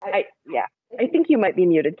 Yeah, I think you might be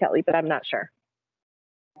muted, Kelly, but I'm not sure.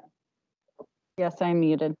 Yes, I'm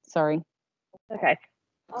muted. Sorry. Okay.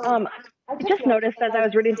 I just noticed as I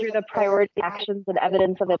was reading through the priority actions and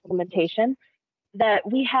evidence of implementation that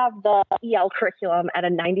we have the EL curriculum at a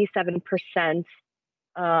 97%.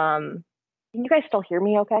 Can you guys still hear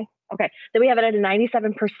me okay? Okay. That we have it at a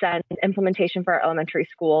 97% implementation for our elementary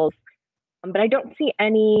schools. But I don't see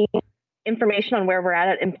any information on where we're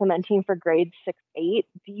at implementing for grades 6-8.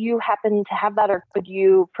 Do you happen to have that, or could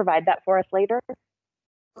you provide that for us later?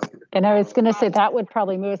 And I was going to say that would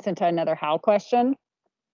probably move us into another how question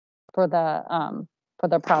for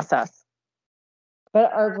the process.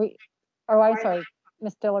 But are we? Oh, I'm sorry,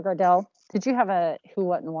 Ms. Dillagardell, did you have a who,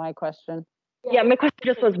 what, and why question? Yeah, my question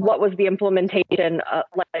just was, what was the implementation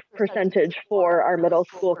like percentage for our middle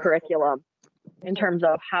school curriculum in terms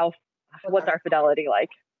of what's our fidelity like?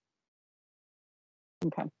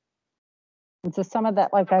 Okay. And so some of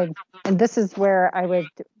that, and this is where I would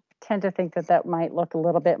tend to think that might look a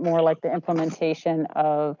little bit more like the implementation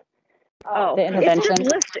of the intervention.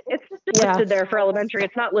 It's just listed there for elementary.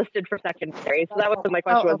 It's not listed for secondary. So that was my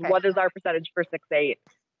question, was what is our percentage for 6-8?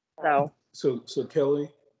 So Kelly,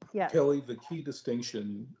 yeah. Kelly, the key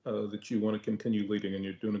distinction that you want to continue leading, and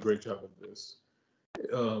you're doing a great job of this,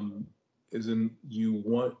 is in you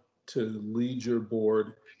want to lead your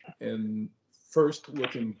board and first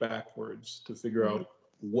looking backwards to figure out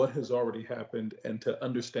what has already happened and to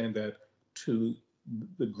understand that to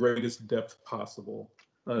the greatest depth possible.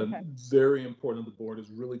 Very important the board is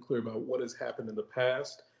really clear about what has happened in the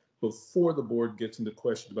past before the board gets into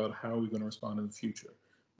questions about how we're going to respond in the future.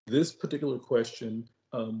 This particular question,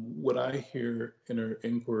 what I hear in our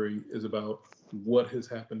inquiry is about what has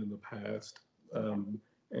happened in the past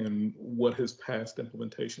and what has past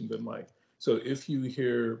implementation been like. So if you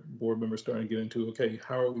hear board members starting to get into, okay,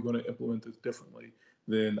 how are we going to implement this differently,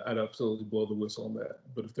 then I'd absolutely blow the whistle on that.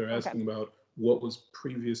 But if they're asking about what was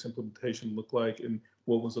previous implementation look like and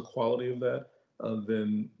what was the quality of that,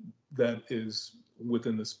 then that is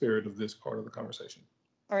within the spirit of this part of the conversation.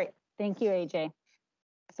 All right, thank you, AJ.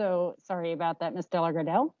 So sorry about that, Ms.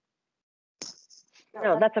 Dillagardell.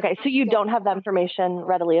 No, that's okay. So you don't have that information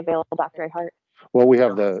readily available, Dr. Ehart? Well, we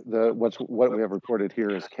have what we have recorded here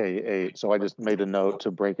is K8. So I just made a note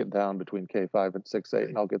to break it down between K5 and 6-8,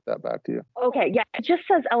 and I'll get that back to you. Okay, yeah, it just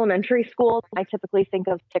says elementary schools. I typically think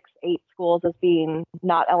of 6-8 schools as being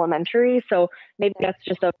not elementary. So maybe that's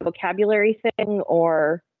just a vocabulary thing,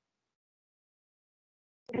 or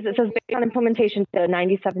because it says based on implementation,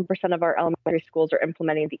 97% of our elementary schools are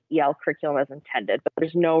implementing the EL curriculum as intended, but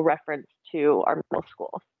there's no reference to our middle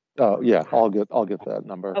schools. Oh yeah, I'll get that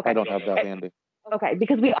number. Okay. I don't have that handy. Okay,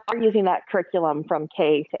 because we are using that curriculum from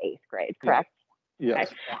K to 8th grade, correct? Yeah.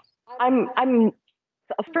 Yes. Okay. I'm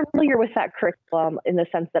familiar with that curriculum in the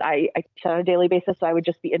sense that I teach on a daily basis, so I would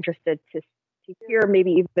just be interested to hear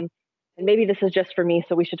maybe this is just for me,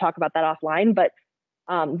 so we should talk about that offline, but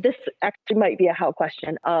this actually might be a how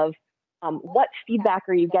question of what feedback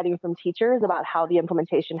are you getting from teachers about how the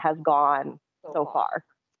implementation has gone so far?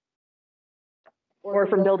 Or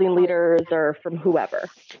from building leaders or from whoever?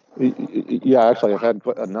 Yeah, actually, I've had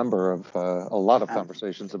a lot of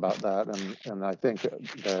conversations about that, and I think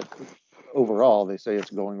that overall they say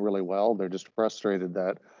it's going really well. They're just frustrated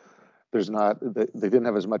that they didn't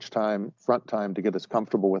have as much front time to get as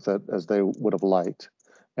comfortable with it as they would have liked.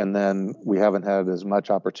 And then we haven't had as much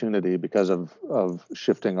opportunity because of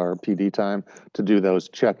shifting our PD time to do those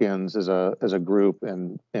check-ins as a group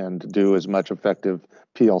and do as much effective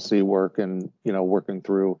PLC work and, you know, working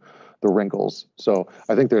through the wrinkles. So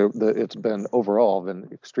I think it's been overall been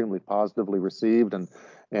extremely positively received. And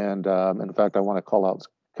in fact, I want to call out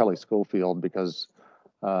Kelly Schofield because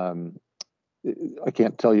I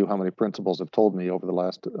can't tell you how many principals have told me over the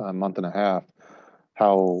last month and a half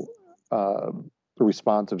how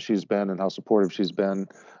responsive she's been and how supportive she's been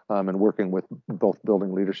in working with both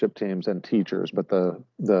building leadership teams and teachers. But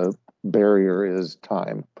the barrier is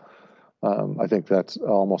time. I think that's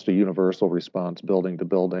almost a universal response, building to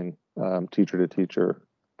building, teacher to teacher,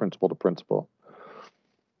 principal to principal.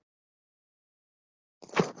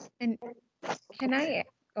 And can I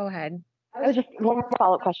go ahead? I was just one more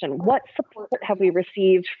follow-up question. What support have we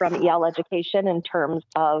received from EL Education in terms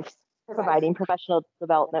of providing professional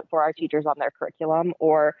development for our teachers on their curriculum,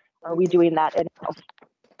 or are we doing that in-house?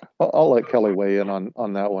 I'll let Kelly weigh in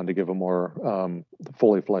on that one to give a more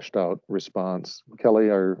fully fleshed out response. Kelly,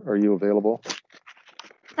 are you available?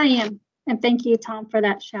 I am, and thank you, Tom, for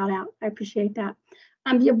that shout out. I appreciate that.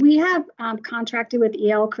 Yeah, we have contracted with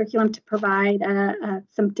EL Curriculum to provide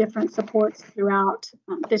some different supports throughout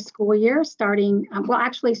this school year, starting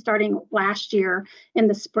last year in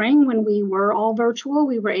the spring when we were all virtual.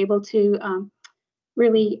 We were able to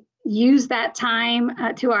really use that time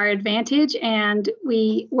to our advantage, and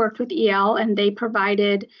we worked with EL and they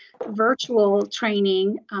provided virtual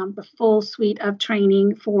training, the full suite of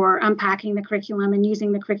training for unpacking the curriculum and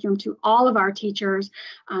using the curriculum to all of our teachers,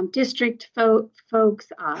 district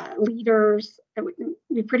folks, leaders.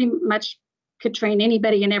 We pretty much could train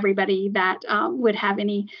anybody and everybody that would have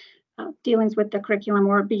any dealings with the curriculum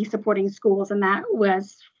or be supporting schools, and that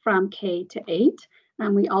was from K to 8.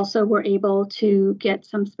 We also were able to get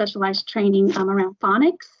some specialized training around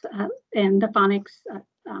phonics and the phonics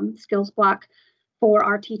skills block for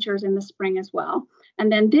our teachers in the spring as well.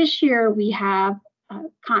 And then this year we have,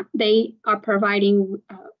 they are providing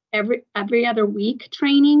every other week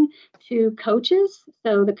training to coaches.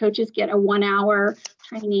 So the coaches get a 1 hour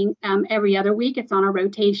training every other week. It's on a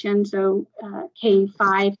rotation. So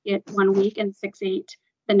K5 get 1 week and 6-8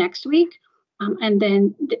 the next week. And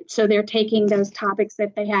then, so they're taking those topics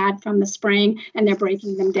that they had from the spring and they're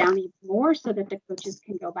breaking them down even more so that the coaches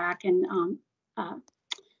can go back and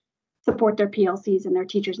support their PLCs and their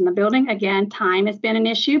teachers in the building. Again, time has been an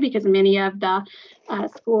issue because many of the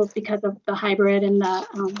schools, because of the hybrid and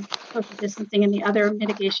the social distancing and the other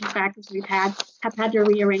mitigation factors we've had, have had to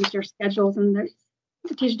rearrange their schedules, and the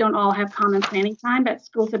teachers don't all have common planning time, but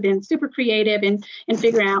schools have been super creative in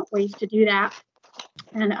figuring out ways to do that.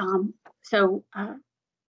 And so I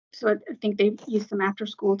think they've used some after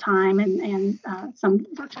school time and some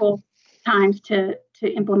virtual times to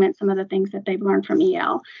implement some of the things that they've learned from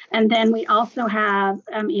EL. And then we also have,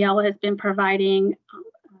 EL has been providing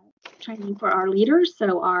training for our leaders.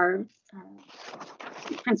 So our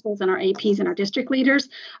principals and our APs and our district leaders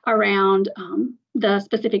around the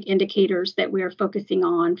specific indicators that we're focusing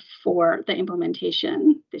on for the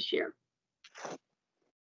implementation this year.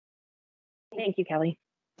 Thank you, Kelly.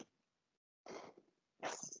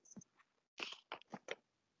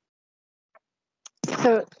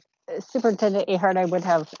 So Superintendent Ahart, I would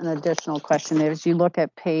have an additional question. As you look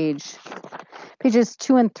at pages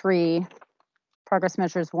 2 and 3, progress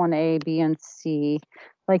measures 1A, B, and C,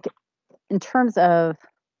 like in terms of,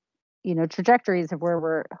 you know, trajectories of where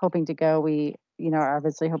we're hoping to go, we, you know, are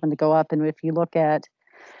obviously hoping to go up. And if you look at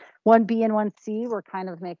 1B and 1C, we're kind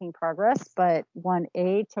of making progress, but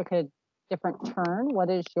 1A took a different turn. What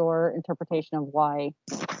is your interpretation of why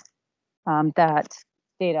that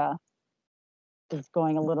data is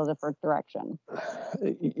going a little different direction?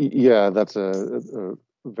 Yeah, that's a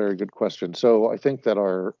very good question. So I think that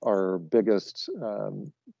our biggest,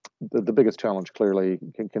 the biggest challenge clearly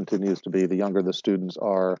continues to be the younger the students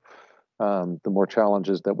are, the more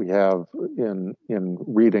challenges that we have in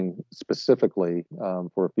reading specifically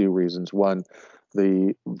for a few reasons. One,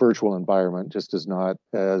 the virtual environment just is not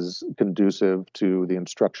as conducive to the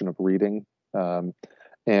instruction of reading.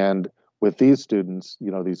 And with these students,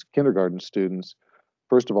 you know, these kindergarten students,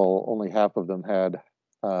 first of all, only half of them had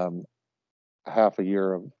half a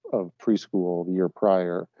year of preschool the year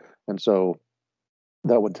prior. And so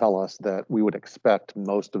that would tell us that we would expect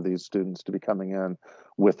most of these students to be coming in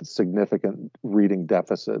with significant reading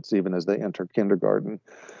deficits, even as they enter kindergarten.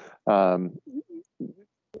 And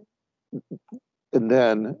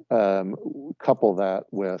then couple that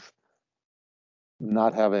with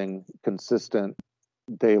not having consistent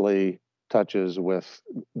daily touches with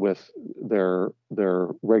their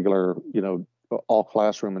regular, you know, all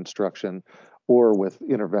classroom instruction or with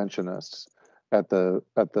interventionists at the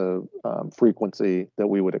frequency that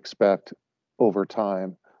we would expect over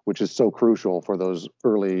time, which is so crucial for those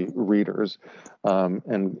early readers. And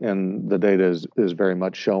the data is very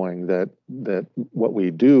much showing that what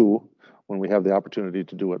we do when we have the opportunity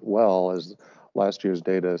to do it well, as last year's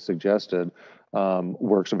data suggested,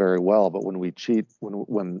 works very well. But when we cheat,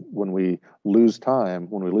 when we lose time,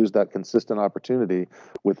 when we lose that consistent opportunity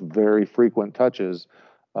with very frequent touches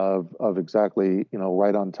of exactly,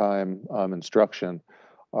 right on time instruction,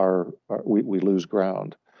 we lose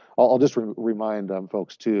ground. I'll just remind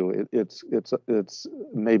folks too. It's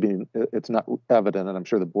maybe it's not evident, and I'm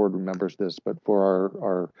sure the board remembers this, but for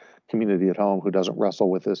our community at home who doesn't wrestle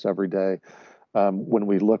with this every day, when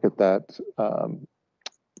we look at that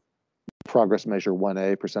progress measure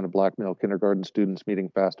 1A, percent of Black male kindergarten students meeting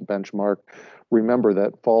FAST benchmark, remember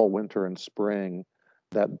that fall, winter, and spring,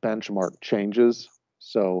 that benchmark changes.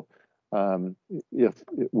 So when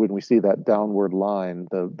we see that downward line,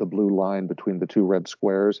 the blue line between the two red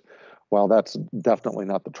squares, while that's definitely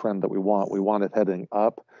not the trend that we want it heading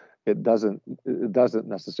up. It doesn't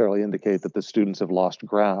necessarily indicate that the students have lost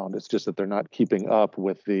ground. It's just that they're not keeping up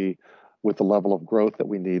with the level of growth that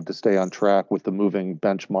we need to stay on track with the moving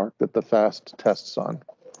benchmark that the FAST tests on.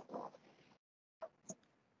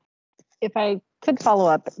 If I could follow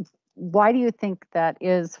up, why do you think that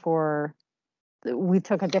is we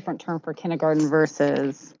took a different term for kindergarten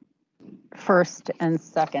versus first and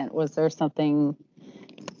second? Was there something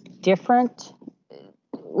different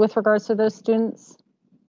with regards to those students?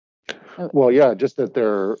 Well, yeah, just that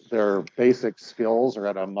their basic skills are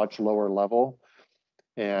at a much lower level.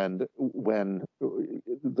 And when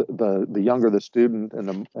the younger the student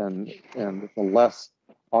and the less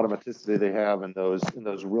automaticity they have in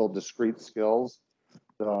those real discrete skills,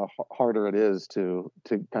 the harder it is to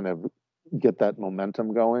kind of get that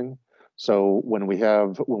momentum going. So when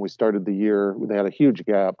we started the year, they had a huge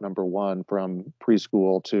gap, number one, from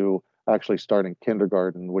preschool to actually starting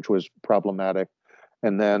kindergarten, which was problematic.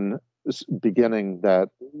 And then beginning that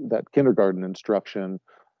kindergarten instruction,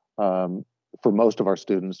 for most of our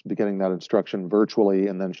students, beginning that instruction virtually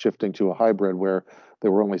and then shifting to a hybrid where they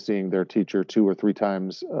were only seeing their teacher 2 or 3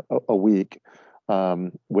 times a week,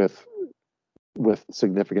 with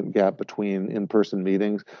significant gap between in-person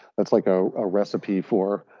meetings. That's like a recipe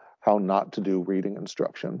for how not to do reading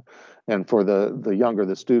instruction. And for the younger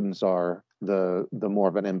the students are, the more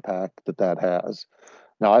of an impact that has.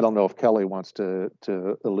 Now, I don't know if Kelly wants to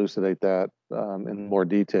elucidate that in more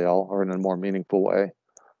detail or in a more meaningful way.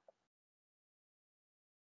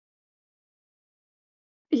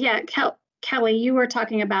 Yeah, Kelly, you were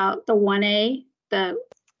talking about the 1A, the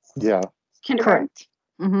kindergarten. Correct.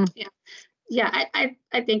 Mm-hmm. Yeah,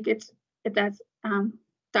 I think that's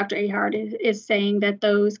Dr. Ahart is saying that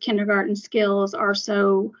those kindergarten skills are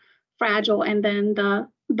so fragile, and then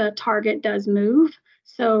the target does move.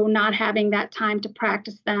 So not having that time to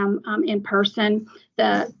practice them in person,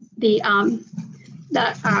 the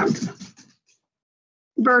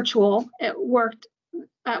virtual, it worked.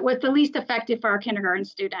 Was the least effective for our kindergarten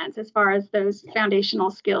students as far as those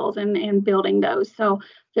foundational skills and building those. So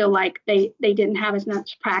feel like they didn't have as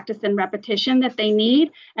much practice and repetition that they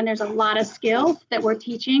need. And there's a lot of skills that we're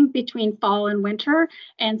teaching between fall and winter.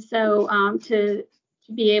 And so to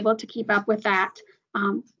be able to keep up with that,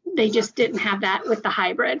 they just didn't have that with the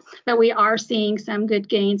hybrid. But we are seeing some good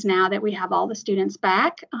gains now that we have all the students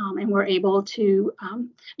back, and we're able to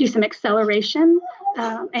do some acceleration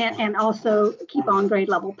and also keep on grade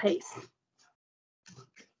level pace.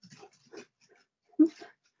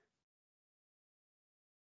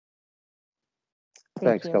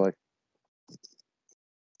 Thanks, Kelly.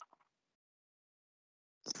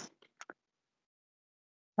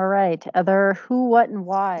 All right, other who, what, and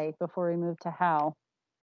why before we move to how?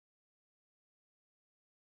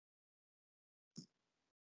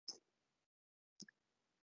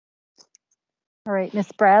 All right,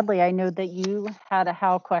 Ms. Bradley, I know that you had a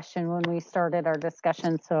how question when we started our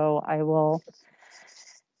discussion, so I will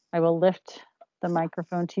lift the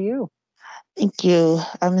microphone to you. Thank you,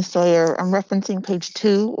 Ms. Sawyer. I'm referencing page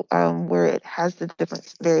 2, where it has the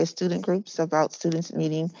different various student groups about students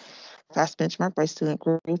meeting FAST benchmark by student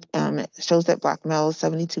group. It shows that Black males,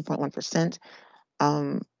 72.1%,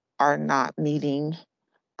 are not meeting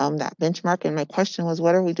that benchmark. And my question was,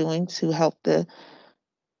 what are we doing to help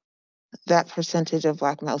that percentage of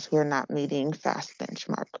Black males who are not meeting FAST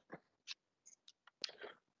benchmark?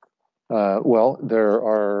 Well, there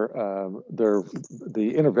are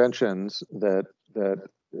the interventions that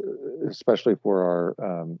especially for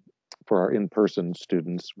our in-person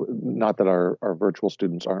students. Not that our virtual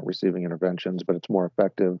students aren't receiving interventions, but it's more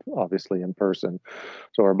effective, obviously, in person.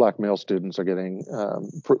 So our Black male students are getting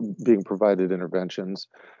being provided interventions.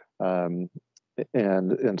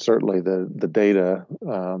 And certainly the data,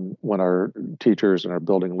 when our teachers and our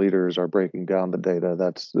building leaders are breaking down the data,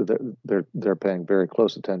 they're paying very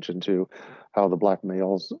close attention to how the Black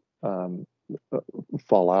males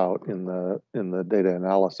fall out in the data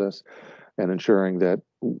analysis, and ensuring that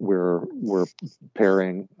we're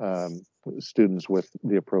pairing students with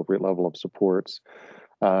the appropriate level of supports.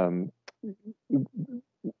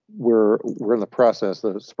 We're in the process.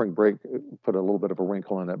 The spring break put a little bit of a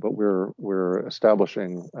wrinkle in it, but we're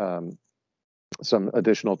establishing some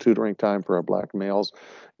additional tutoring time for our Black males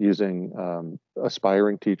using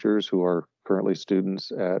aspiring teachers who are currently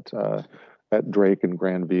students at Drake and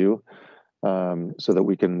Grandview, so that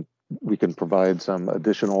we can provide some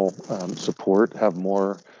additional support, have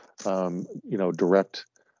more direct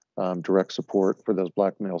support for those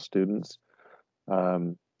Black male students.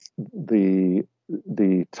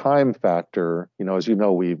 The time factor, as you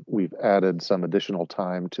know, we've added some additional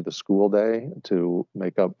time to the school day to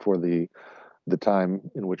make up for the time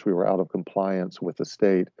in which we were out of compliance with the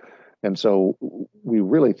state. And so we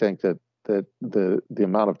really think that the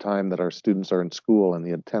amount of time that our students are in school and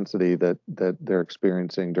the intensity that they're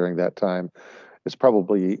experiencing during that time is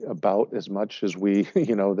probably about as much as we,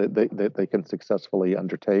 that they can successfully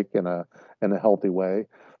undertake in a healthy way.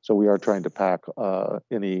 So we are trying to pack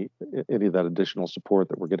any of that additional support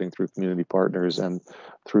that we're getting through community partners and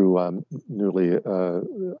through newly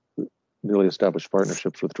established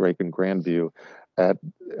partnerships with Drake and Grandview at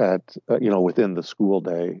within the school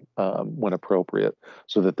day when appropriate,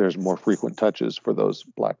 so that there's more frequent touches for those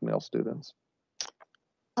Black male students.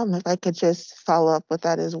 If I could just follow up with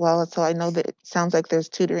that as well. So I know that it sounds like there's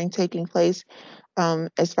tutoring taking place.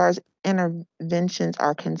 As far as interventions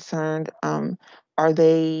are concerned, are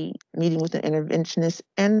they meeting with an interventionist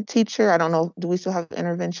and teacher? I don't know. Do we still have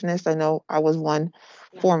interventionists? I know I was one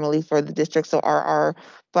formerly for the district. So are our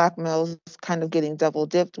Black males kind of getting double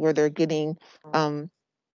dipped where they're getting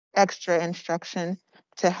extra instruction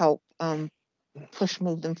to help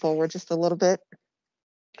move them forward just a little bit?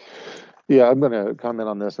 Yeah, I'm going to comment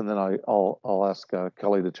on this, and then I'll ask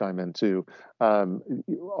Kelly to chime in too.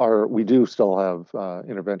 We do still have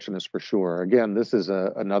interventionists for sure. Again, this is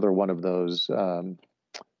another one of those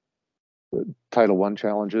Title I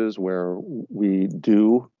challenges where we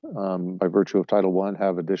do, by virtue of Title I,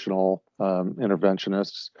 have additional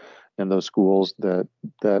interventionists in those schools that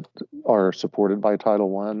are supported by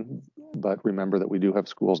Title I. But remember that we do have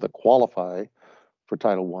schools that qualify for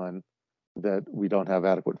Title I that we don't have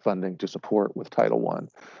adequate funding to support with Title I.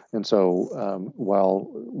 And so while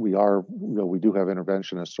we do have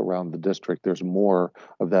interventionists around the district, there's more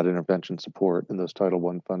of that intervention support in those Title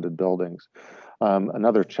I funded buildings.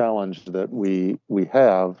 Another challenge that we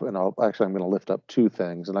have, and I'm going to lift up two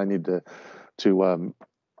things, and I need to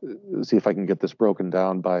see if I can get this broken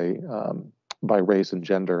down by race and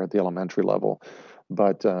gender at the elementary level.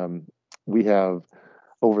 But we have,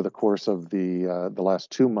 over the course of the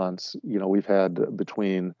last 2 months, we've had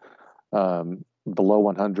between the low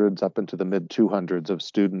 100s up into the mid 200s of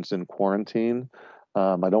students in quarantine.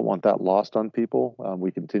 I don't want that lost on people.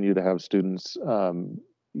 We continue to have students,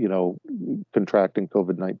 contracting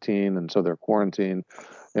COVID-19, and so they're quarantined,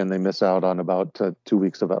 and they miss out on about 2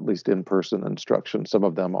 weeks of at least in-person instruction. Some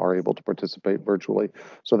of them are able to participate virtually.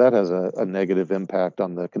 So that has a negative impact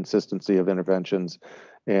on the consistency of interventions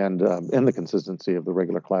and the consistency of the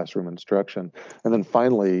regular classroom instruction. And then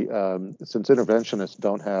finally, since interventionists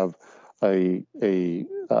don't have a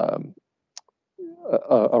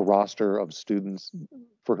roster of students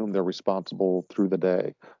for whom they're responsible through the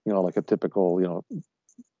day, like a typical,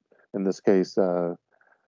 in this case,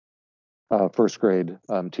 first grade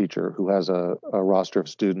teacher who has a roster of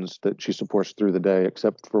students that she supports through the day,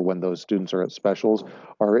 except for when those students are at specials.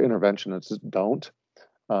 Our interventionists don't.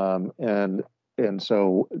 And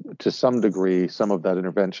so to some degree, some of that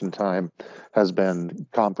intervention time has been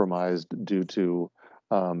compromised due to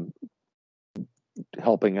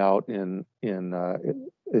helping out in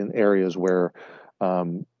areas where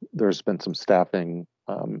there's been some staffing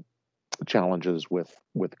challenges with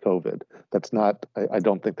COVID. That's not, I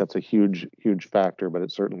don't think that's a huge factor, but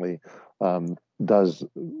it certainly does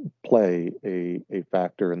play a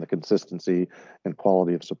factor in the consistency and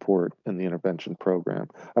quality of support in the intervention program.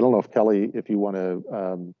 I don't know if Kelly, if you want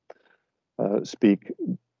to speak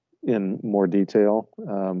in more detail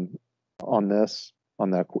on this, on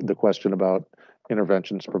the question about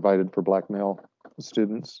interventions provided for Black male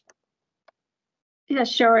students. Yeah,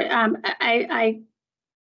 sure. I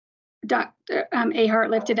Dr. Ahart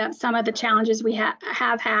lifted up some of the challenges we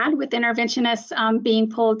have had with interventionists being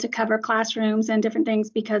pulled to cover classrooms and different things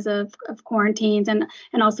because of quarantines and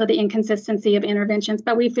also the inconsistency of interventions.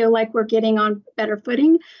 But we feel like we're getting on better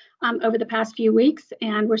footing over the past few weeks,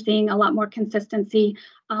 and we're seeing a lot more consistency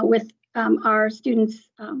with our students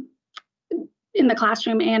in the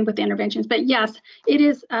classroom and with interventions. But yes, it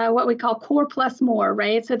is what we call core plus more,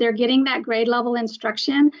 right? So they're getting that grade level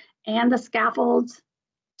instruction and the scaffolds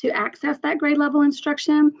to access that grade level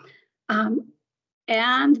instruction,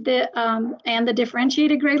 and the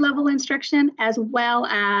differentiated grade level instruction, as well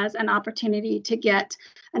as an opportunity to get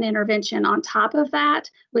an intervention on top of that,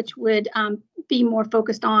 which would be more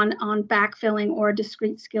focused on backfilling or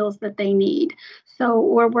discrete skills that they need. So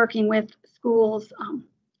we're working with schools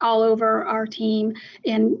all over our team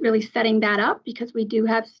in really setting that up, because we do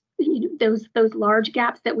have those large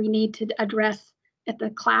gaps that we need to address at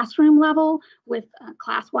the classroom level with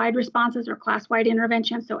class-wide responses or class-wide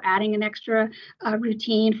interventions. So adding an extra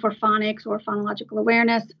routine for phonics or phonological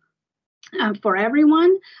awareness for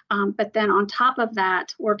everyone. But then on top of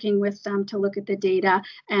that, working with them to look at the data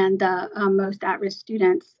and the most at-risk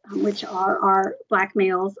students, which are our Black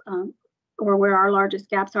males, or where our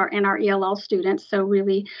largest gaps are, and our ELL students. So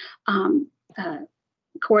really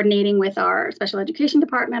coordinating with our special education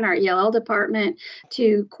department, our ELL department,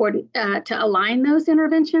 to align those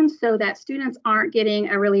interventions so that students aren't getting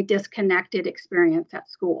a really disconnected experience at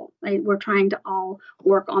school. Right? We're trying to all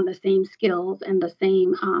work on the same skills and the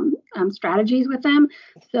same strategies with them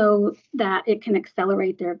so that it can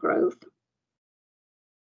accelerate their growth.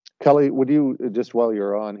 Kelly, would you, just while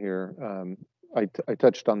you're on here, I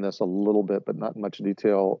touched on this a little bit, but not in much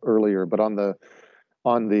detail earlier, but on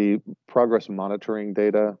the progress monitoring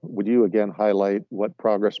data, would you again highlight what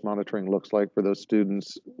progress monitoring looks like for those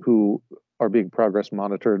students who are being progress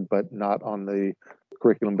monitored, but not on the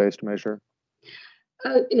curriculum-based measure?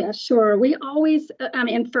 Yeah, sure. We always,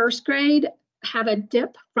 in first grade, have a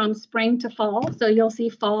dip from spring to fall. So you'll see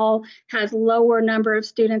fall has lower number of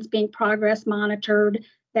students being progress monitored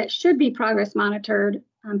that should be progress monitored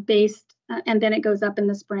based, and then it goes up in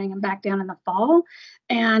the spring and back down in the fall.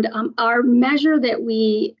 And our measure that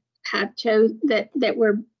we have that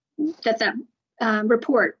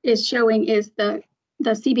report is showing is the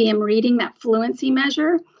CBM reading, that fluency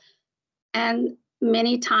measure. And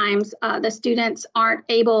many times the students aren't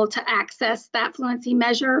able to access that fluency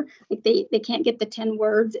measure. Like they can't get the 10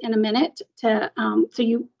 words in a minute to, so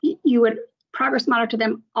you would progress monitor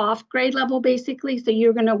them off grade level basically. So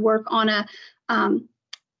you're gonna work on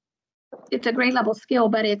it's a grade level skill,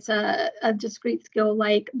 but it's a discrete skill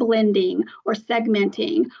like blending or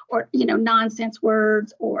segmenting or, nonsense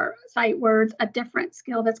words or sight words, a different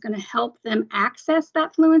skill that's gonna help them access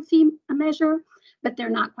that fluency measure, but they're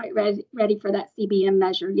not quite ready for that CBM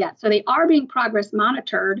measure yet. So they are being progress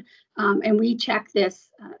monitored, and we check this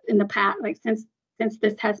in the past, like since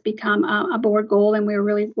this has become a board goal and we're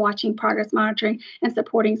really watching progress monitoring and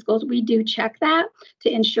supporting schools, we do check that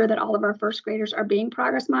to ensure that all of our first graders are being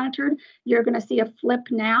progress monitored. You're going to see a flip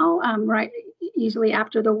now, right, usually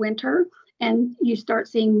after the winter, and you start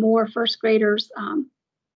seeing more first graders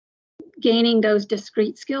gaining those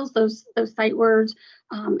discrete skills, those sight words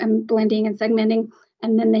and blending and segmenting,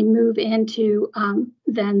 and then they move into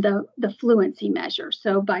then the fluency measure.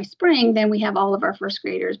 So by spring, then we have all of our first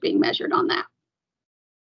graders being measured on that.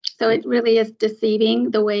 So it really is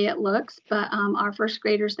deceiving the way it looks, but our first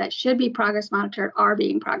graders that should be progress monitored are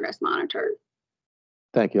being progress monitored.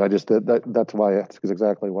 Thank you. I just that's why, that's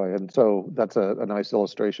exactly why. And so that's a nice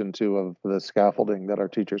illustration too of the scaffolding that our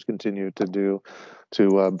teachers continue to do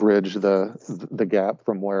to bridge the gap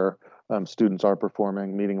from where students are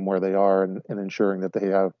performing, meeting them where they are, and ensuring that they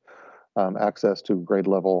have access to grade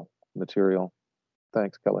level material.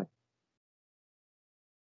 Thanks, Kelly.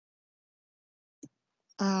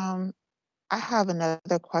 I have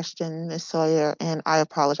another question, Ms. Sawyer, and I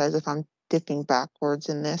apologize if I'm dipping backwards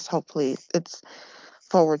in this. Hopefully it's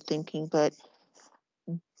forward thinking, but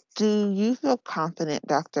do you feel confident,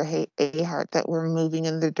 Dr. Ahart, that we're moving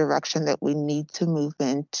in the direction that we need to move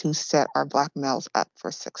in to set our Black males up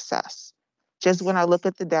for success? Just when I look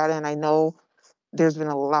at the data, and I know there's been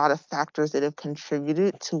a lot of factors that have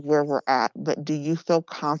contributed to where we're at, but do you feel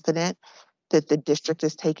confident that the district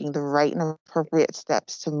is taking the right and appropriate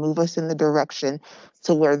steps to move us in the direction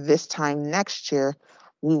to where this time next year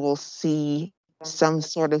we will see some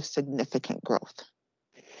sort of significant growth?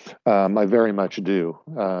 I very much do.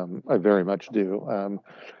 I very much do.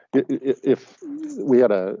 If we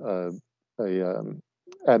had a admin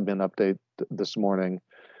update this morning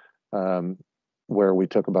where we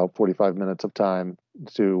took about 45 minutes of time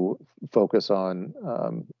to focus on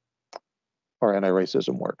our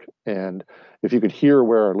anti-racism work. And if you could hear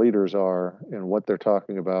where our leaders are and what they're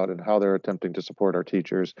talking about and how they're attempting to support our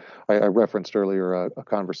teachers, I referenced earlier a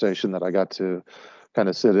conversation that I got to kind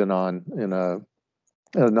of sit in on in an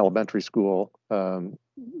elementary school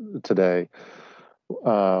today,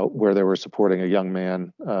 where they were supporting a young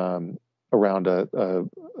man around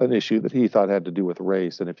an issue that he thought had to do with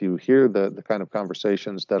race. And if you hear the kind of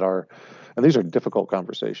conversations that are, and these are difficult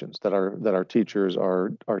conversations that our teachers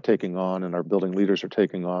are taking on and our building leaders are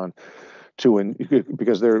taking on,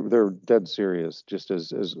 because they're dead serious, just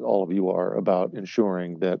as all of you are, about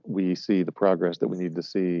ensuring that we see the progress that we need to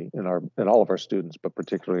see in all of our students, but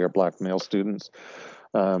particularly our Black male students.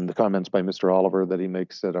 The comments by Mr. Oliver that he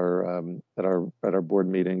makes at our board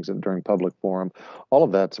meetings and during public forum, all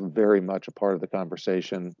of that's very much a part of the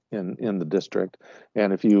conversation in the district.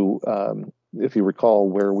 And if you recall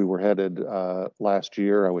where we were headed last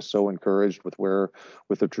year, I was so encouraged with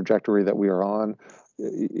the trajectory that we are on.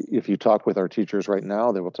 If you talk with our teachers right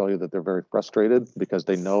now, they will tell you that they're very frustrated because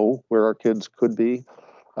they know where our kids could be.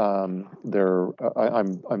 I'm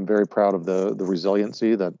very proud of the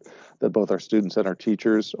resiliency that both our students and our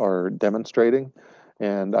teachers are demonstrating,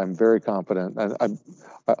 and I'm very confident. And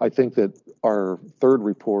I think that our third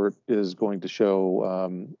report is going to show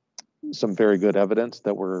some very good evidence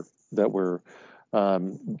that we're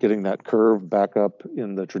getting that curve back up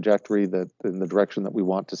in the trajectory in the direction that we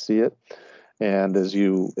want to see it. And as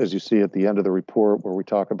you see at the end of the report, where we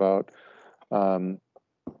talk about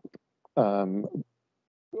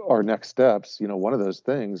our next steps, one of those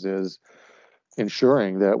things is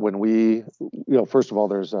ensuring that when we, first of all,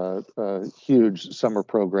 there's a huge summer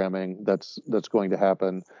programming that's going to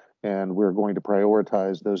happen, and we're going to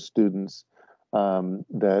prioritize those students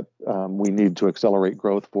that we need to accelerate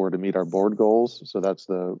growth for to meet our board goals. So that's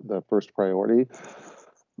the first priority.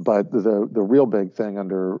 But the real big thing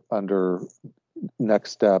under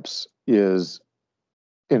next steps is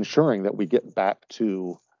ensuring that we get back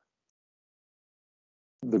to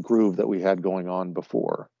the groove that we had going on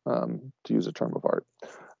before, to use a term of art.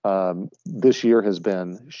 This year has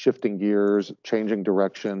been shifting gears, changing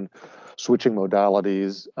direction, switching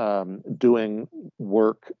modalities, doing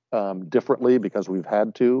work differently because we've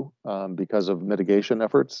had to, because of mitigation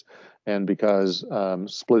efforts, and because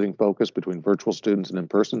splitting focus between virtual students and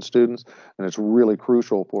in-person students. And it's really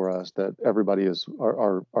crucial for us that everybody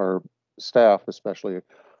our staff, especially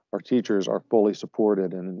our teachers, are fully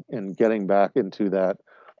supported in getting back into that,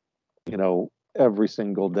 every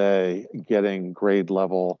single day, getting grade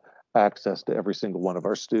level access to every single one of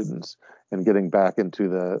our students and getting back into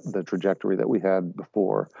the trajectory that we had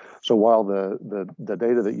before. So while the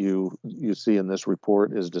data that you see in this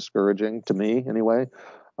report is discouraging to me anyway,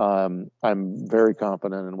 I'm very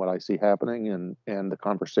confident in what I see happening and the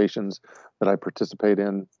conversations that I participate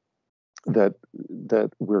in, that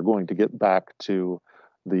we're going to get back to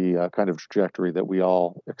the kind of trajectory that we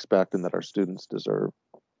all expect and that our students deserve.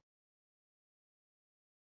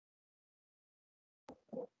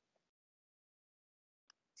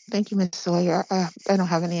 Thank you, Ms. Sawyer. I don't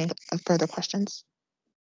have any further questions.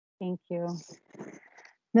 Thank you.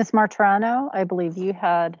 Ms. Martorano, I believe you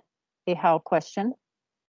had a how question.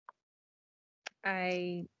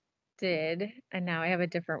 I did, and now I have a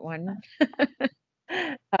different one.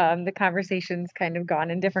 The conversation's kind of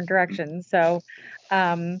gone in different directions. So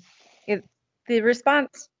the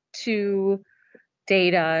response to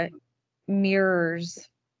data mirrors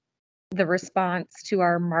the response to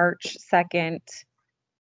our March 2nd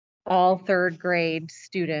all third grade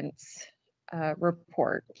students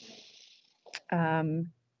report. And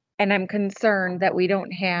I'm concerned that we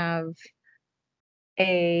don't have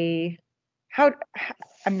I'm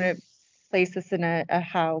going to place this in a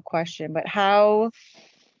how question, but how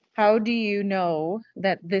do you know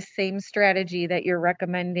that this same strategy that you're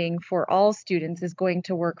recommending for all students is going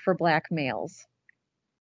to work for Black males?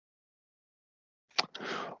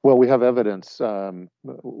 Well, we have evidence.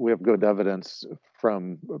 We have good evidence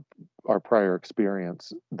from our prior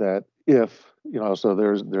experience that if, so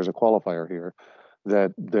there's a qualifier here,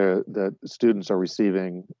 that the students are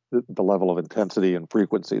receiving the level of intensity and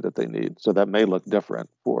frequency that they need. So that may look different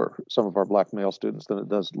for some of our Black male students than it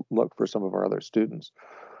does look for some of our other students.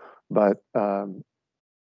 But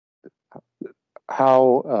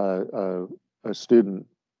how a student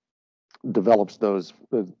develops those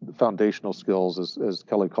foundational skills, as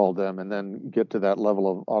Kelly called them, and then get to that level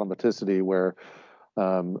of automaticity where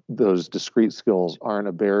those discrete skills aren't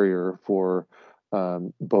a barrier for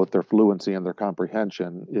both their fluency and their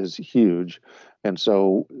comprehension is huge. And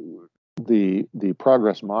so the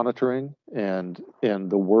progress monitoring and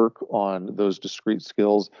the work on those discrete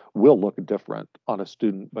skills will look different on a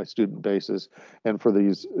student by student basis. And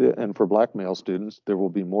for Black male students, there will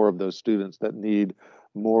be more of those students that need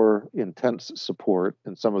more intense support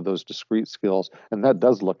in some of those discrete skills, and that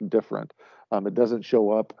does look different. It doesn't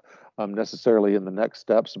show up necessarily in the next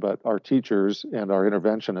steps, but our teachers and our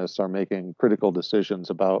interventionists are making critical decisions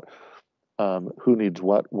about who needs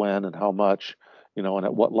what, when, and how much, and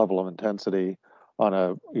at what level of intensity on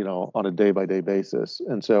a day-by-day basis.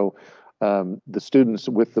 And so the students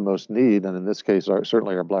with the most need, and in this case,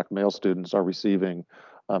 certainly our Black male students, are receiving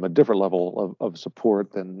a different level of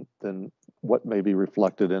support than what may be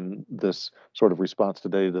reflected in this sort of response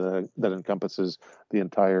today that encompasses the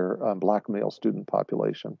entire Black male student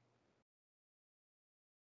population.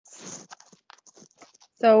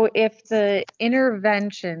 So if the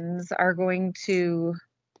interventions are going to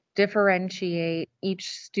differentiate each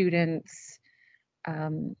student's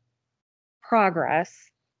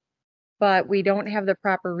progress, but we don't have the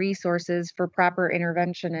proper resources for proper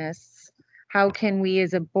interventionists, how can we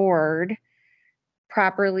as a board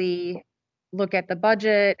properly look at the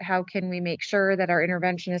budget? How can we make sure that our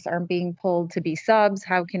interventionists aren't being pulled to be subs?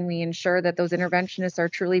 How can we ensure that those interventionists are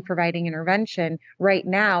truly providing intervention right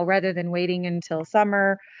now rather than waiting until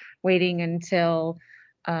summer, waiting until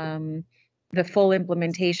the full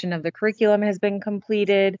implementation of the curriculum has been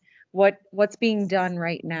completed? What's being done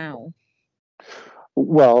right now?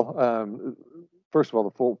 Well, first of all,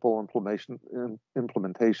 the full implementation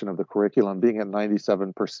of the curriculum being at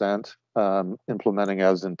 97%, implementing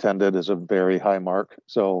as intended, is a very high mark.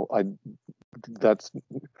 So that's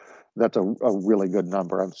a really good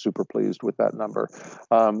number. I'm super pleased with that number.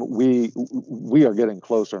 We are getting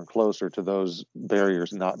closer and closer to those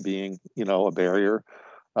barriers not being, a barrier.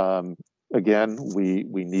 Again, we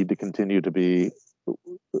need to continue to be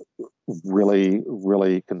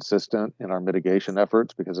really consistent in our mitigation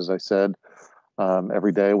efforts, because as I said,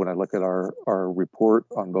 every day when I look at our report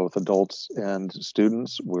on both adults and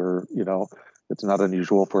students, it's not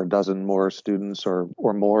unusual for a dozen more students or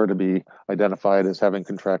more to be identified as having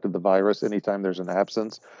contracted the virus anytime there's an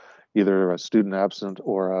absence, either a student absent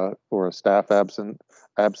or a staff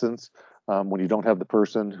absence. When you don't have the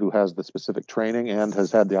person who has the specific training and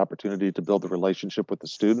has had the opportunity to build the relationship with the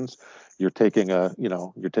students, you're taking a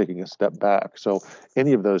step back. So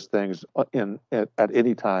any of those things at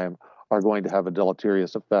any time are going to have a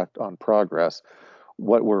deleterious effect on progress.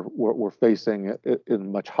 What we're facing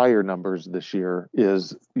in much higher numbers this year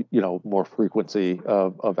is more frequency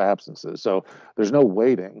of absences. So there's no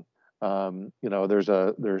waiting.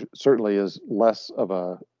 There certainly is less of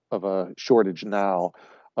a shortage now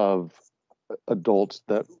of adults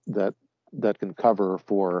that can cover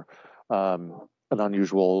for an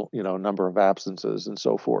unusual number of absences and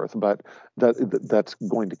so forth, but that's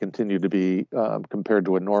going to continue to be compared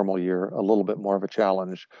to a normal year a little bit more of a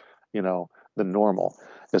challenge than normal.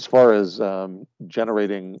 As far as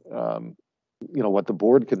generating what the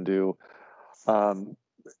board can do,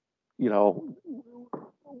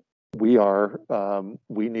 we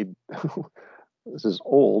need this is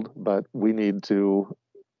old, but we need to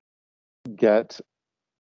get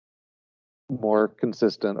more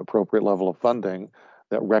consistent, appropriate level of funding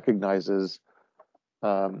that recognizes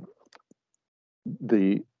the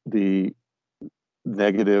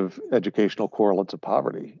negative educational correlates of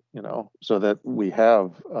poverty, so that we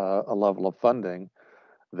have a level of funding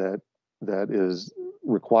that is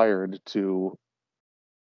required to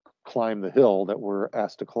climb the hill that we're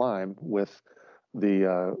asked to climb with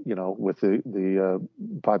the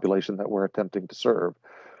population that we're attempting to serve.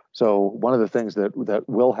 So one of the things that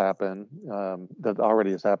will happen, that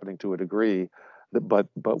already is happening to a degree, but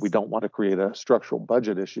we don't want to create a structural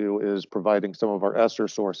budget issue, is providing some of our ESSER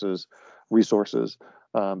resources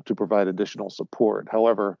to provide additional support.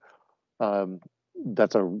 However,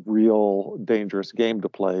 that's a real dangerous game to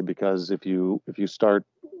play, because if you start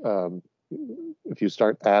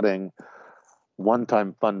adding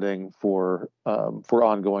one-time funding for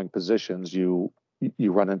ongoing positions, you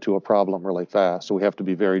run into a problem really fast. So we have to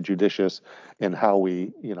be very judicious in how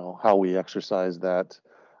we exercise that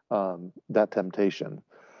temptation.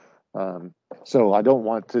 So I don't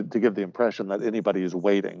want to give the impression that anybody is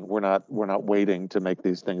waiting. We're not waiting to make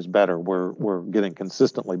these things better. We're getting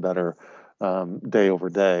consistently better day over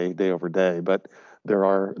day. But there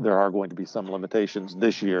are going to be some limitations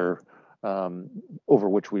this year over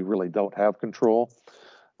which we really don't have control,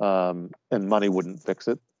 and money wouldn't fix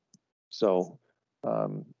it. So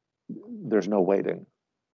there's no waiting.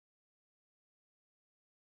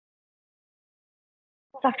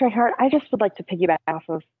 Dr. Hart, I just would like to piggyback off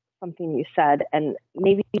of something you said, and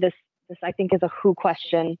maybe this this I think is a who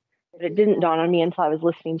question, but it didn't dawn on me until I was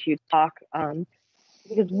listening to you talk.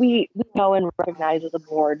 Because we know and recognize as a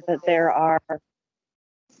board that there are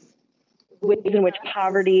ways in which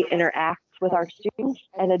poverty interacts with our students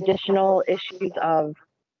and additional issues of,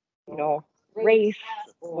 race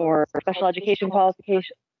or special education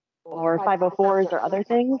qualification or 504s or other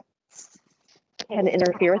things can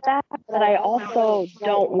interfere with that. But I also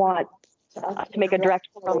don't want to make a direct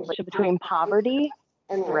correlation between poverty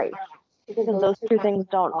and race, because those two things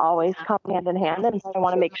don't always come hand in hand. And so I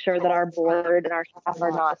want to make sure that our board and our staff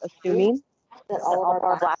are not assuming that all of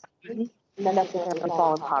our Black students necessarily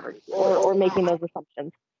fall in poverty or making those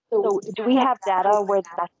assumptions. So do we have data where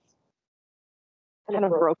that's kind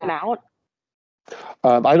of broken out?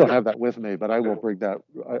 I don't have that with me, but I will bring that.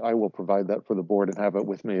 I will provide that for the board and have it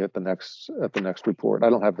with me at the next report. I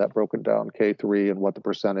don't have that broken down K3 and what the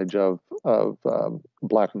percentage of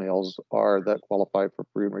Black males are that qualify for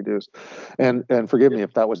free and reduced. And forgive me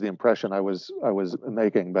if that was the impression I was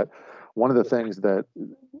making, but one of the things that,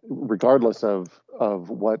 regardless of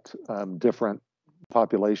what different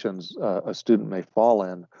populations a student may fall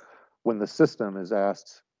in, when the system is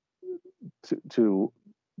asked to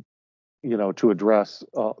address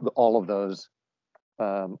all of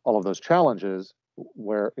those challenges,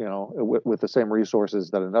 where with the same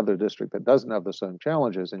resources that another district that doesn't have the same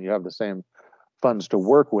challenges, and you have the same funds to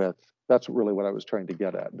work with. That's really what I was trying to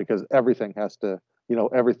get at, because everything has to,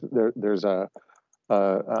 everything there's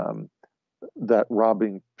that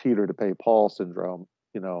robbing Peter to pay Paul syndrome.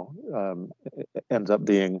 Ends up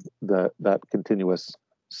being that continuous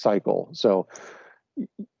cycle. So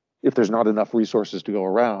if there's not enough resources to go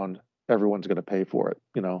around, everyone's going to pay for it,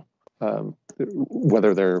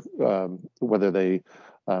 whether they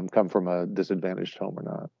come from a disadvantaged home or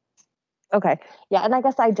not. Okay. Yeah. And I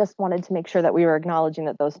guess I just wanted to make sure that we were acknowledging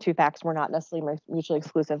that those two facts were not necessarily mutually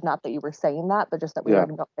exclusive. Not that you were saying that, but just that we were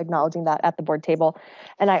acknowledging that at the board table.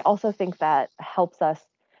 And I also think that helps us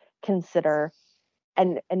consider,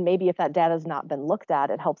 and maybe if that data has not been looked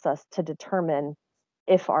at, it helps us to determine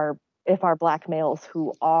if our Black males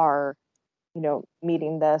who are,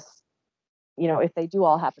 meeting this, if they do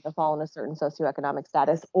all happen to fall in a certain socioeconomic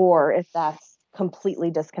status, or if that's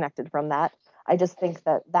completely disconnected from that. I just think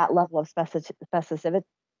that level of specificity,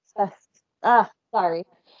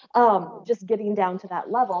 just getting down to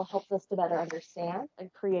that level helps us to better understand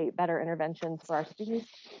and create better interventions for our students,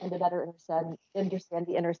 and to better understand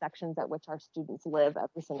the intersections at which our students live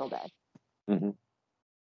every single day. Mm-hmm.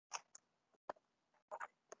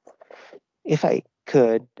 If I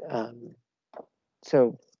could,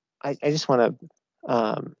 so I just want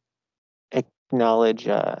to acknowledge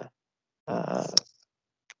that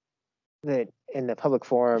in the public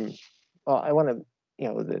forum, I want to,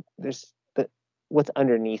 there's what's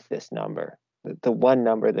underneath this number, the one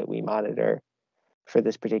number that we monitor for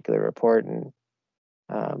this particular report. And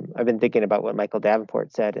I've been thinking about what Michael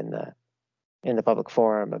Davenport said in the public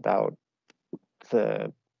forum about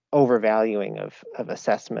the overvaluing of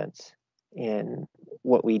assessments in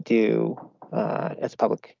what we do as a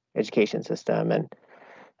public education system. And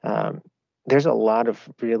there's a lot of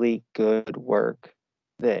really good work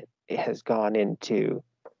that has gone into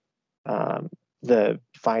the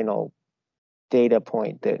final data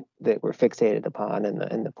point that we're fixated upon,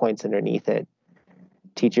 and the points underneath it.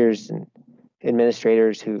 Teachers and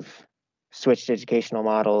administrators who've switched educational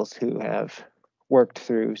models, who have worked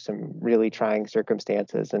through some really trying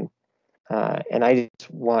circumstances, and I just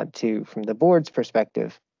want to, from the board's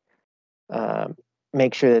perspective,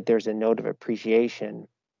 make sure that there's a note of appreciation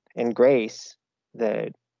and grace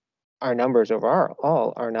that our numbers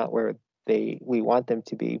overall are not where we want them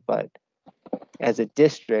to be, but as a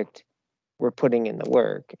district, we're putting in the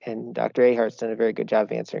work. And Dr. Ahart's done a very good job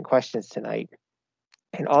of answering questions tonight.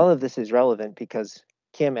 And all of this is relevant because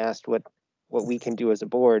Kim asked what we can do as a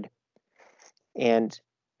board. And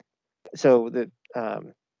so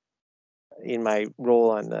in my role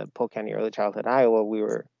on the Polk County Early Childhood Iowa, we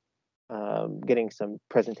were getting some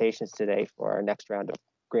presentations today for our next round of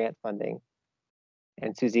grant funding.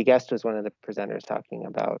 And Susie Guest was one of the presenters talking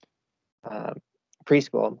about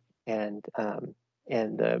preschool and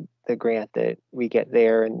the grant that we get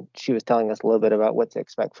there. And she was telling us a little bit about what to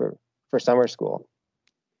expect for summer school.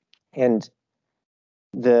 And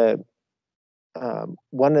the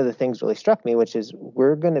one of the things really struck me, which is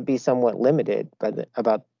we're going to be somewhat limited by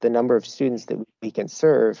about the number of students that we can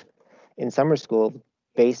serve in summer school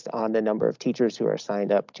based on the number of teachers who are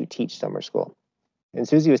signed up to teach summer school. And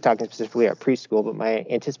Susie was talking specifically about preschool, but my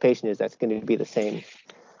anticipation is that's going to be the same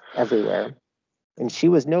everywhere. And she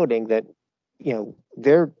was noting that,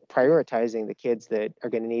 they're prioritizing the kids that are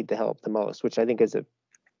going to need the help the most, which I think is a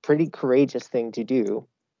pretty courageous thing to do,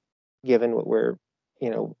 given what we're,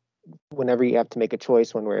 whenever you have to make a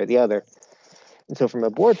choice one way or the other. And so from a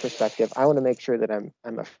board perspective, I want to make sure that I'm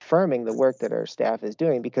affirming the work that our staff is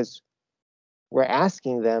doing, because we're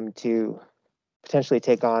asking them to potentially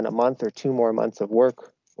take on a month or 2 more months of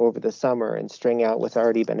work over the summer and string out what's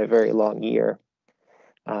already been a very long year.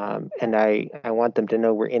 And I want them to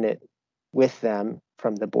know we're in it with them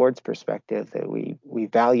from the board's perspective, that we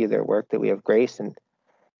value their work, that we have grace, and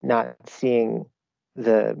not seeing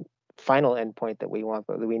the final endpoint that we want,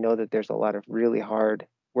 but we know that there's a lot of really hard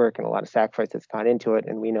work and a lot of sacrifice that's gone into it,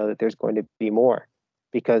 and we know that there's going to be more.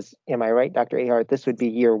 Because, am I right, Dr. Ahart, this would be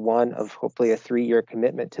year 1 of hopefully a 3-year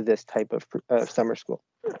commitment to this type of summer school.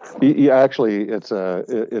 Yeah, actually, it's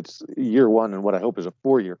year 1 and what I hope is a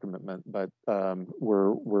 4-year commitment. But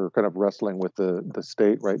we're kind of wrestling with the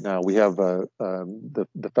state right now. We have the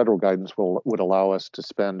federal guidance would allow us to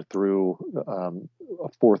spend through a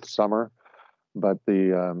 4th summer, but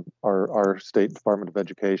our state Department of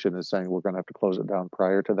Education is saying we're going to have to close it down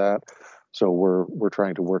prior to that. So we're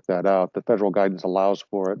trying to work that out. The federal guidance allows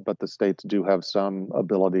for it, but the states do have some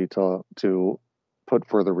ability to put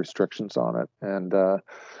further restrictions on it, and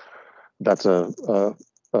that's a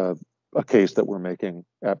case that we're making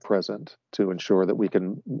at present to ensure that we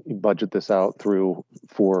can budget this out through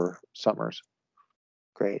 4 summers.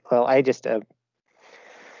 Great. Well,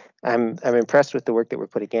 I'm impressed with the work that we're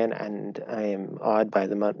putting in, and I am awed by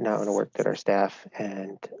the amount of work that our staff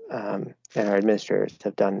and our administrators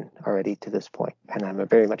have done already to this point, and I'm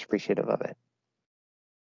very much appreciative of it.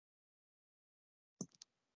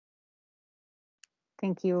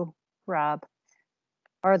 Thank you, Rob.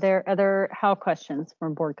 Are there other How questions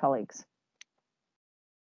from board colleagues?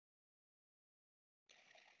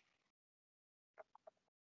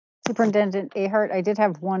 Superintendent Ahart, I did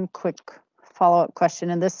have one quick follow-up question,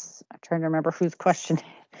 and this, I'm trying to remember whose question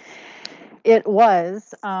it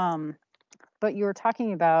was, but you were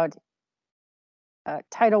talking about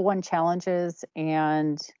Title I challenges,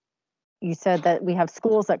 and you said that we have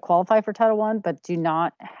schools that qualify for Title I but do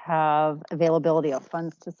not have availability of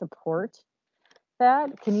funds to support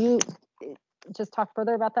that. Can you just talk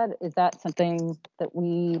further about that? Is that something that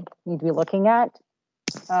we need to be looking at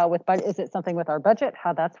with budget? Is it something with our budget,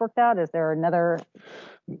 how that's worked out? Is there another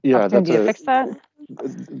opportunity to fix that?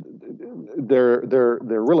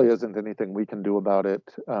 There really isn't anything we can do about it.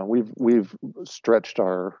 We've stretched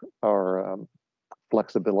our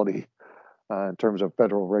flexibility in terms of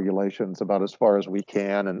federal regulations about as far as we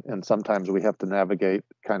can, and sometimes we have to navigate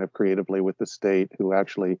kind of creatively with the state, who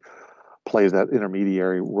actually plays that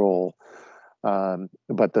intermediary role.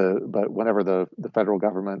 But whenever the federal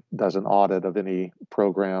government does an audit of any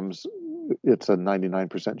programs, it's a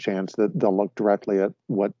 99% chance that they'll look directly at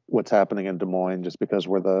what's happening in Des Moines, just because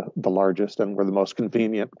we're the largest and we're the most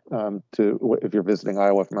convenient to if you're visiting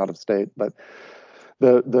Iowa from out of state. But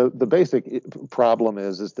the basic problem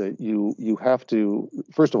is that you have to,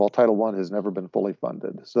 first of all, Title I has never been fully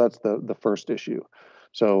funded, so that's the first issue.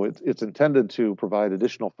 So it's intended to provide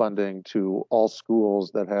additional funding to all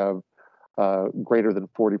schools that have greater than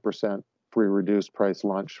 40% free reduced price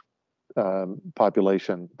lunch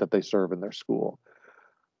population that they serve in their school.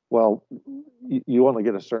 Well, you only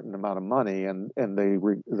get a certain amount of money, and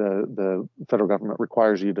the federal government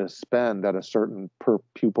requires you to spend at a certain per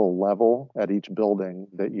pupil level at each building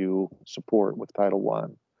that you support with Title I.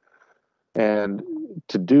 And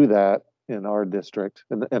to do that in our district,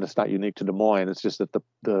 and it's not unique to Des Moines, it's just that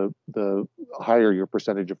the higher your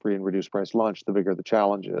percentage of free and reduced price lunch, the bigger the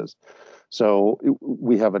challenge is. So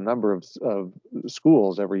we have a number of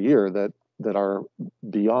schools every year that are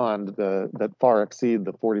beyond that far exceed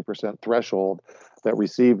the 40% threshold that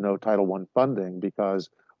receive no Title I funding, because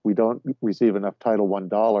we don't receive enough Title I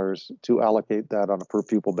dollars to allocate that on a per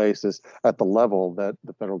pupil basis at the level that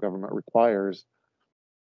the federal government requires,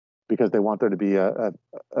 because they want there to be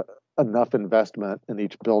enough investment in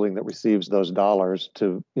each building that receives those dollars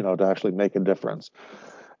to actually make a difference.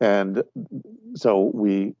 And so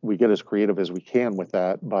we get as creative as we can with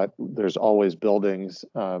that, but there's always buildings,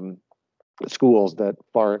 schools that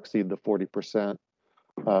far exceed the 40%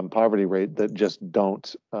 poverty rate that just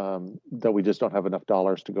don't, that we just don't have enough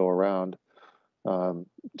dollars to go around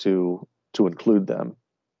to include them.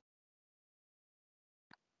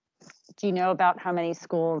 Do you know about how many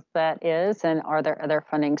schools that is, and are there other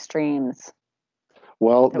funding streams?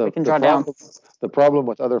 Well, the problem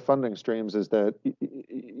with other funding streams is that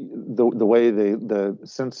the way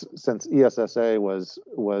since ESSA was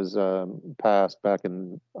passed back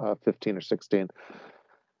in 15 or 16,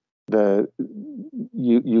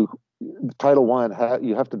 Title I,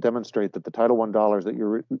 you have to demonstrate that the Title I dollars that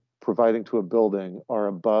you're providing to a building are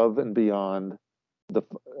above and beyond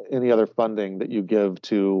any other funding that you give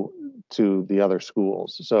to the other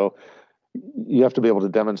schools. So you have to be able to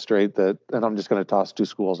demonstrate that, and I'm just going to toss 2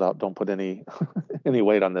 schools out, don't put any any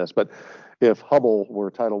weight on this, but if Hubble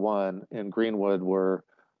were Title I and Greenwood were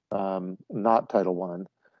not Title I,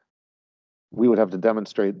 we would have to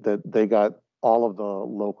demonstrate that they got all of the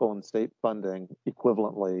local and state funding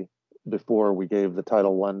equivalently before we gave the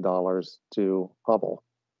Title I dollars to Hubble.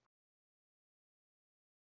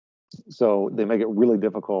 So they make it really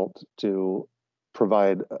difficult to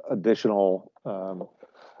provide additional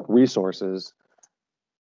resources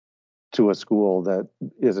to a school that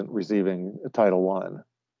isn't receiving Title I,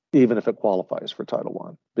 even if it qualifies for Title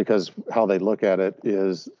I, because how they look at it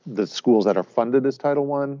is the schools that are funded as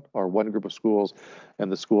Title I are one group of schools,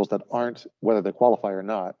 and the schools that aren't, whether they qualify or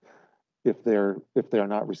not, if they're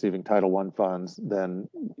not receiving Title I funds, then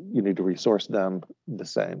you need to resource them the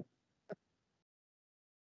same.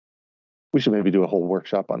 We should maybe do a whole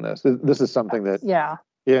workshop on this. This is something that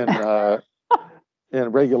in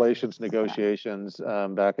regulations negotiations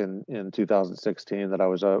back in 2016 that I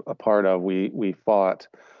was a part of, we fought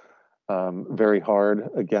very hard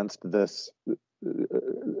against this.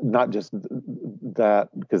 Not just that,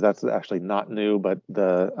 because that's actually not new, but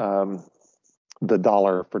the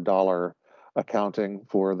dollar for dollar accounting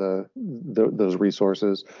for those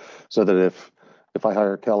resources, so that if I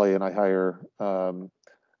hire Kelly and I hire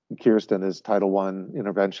Kirsten as Title I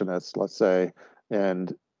interventionist, let's say,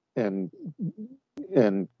 and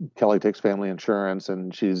Kelly takes family insurance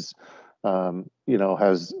and she's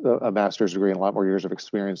has a master's degree and a lot more years of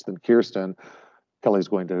experience than Kirsten, Kelly's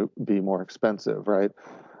going to be more expensive, right?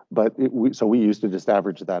 But so we used to just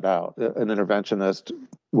average that out. An interventionist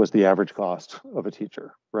was the average cost of a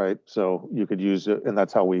teacher, right? So you could use it, and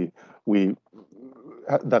that's how we budgeted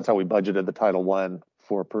the Title I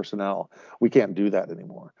for personnel. We can't do that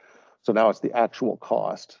anymore. So now it's the actual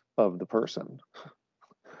cost of the person.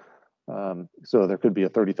 So there could be a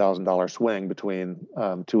 $30,000 swing between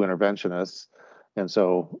 2 interventionists, and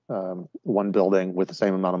so one building with the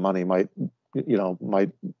same amount of money might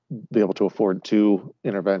be able to afford 2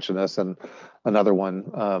 interventionists, and another one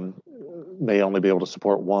may only be able to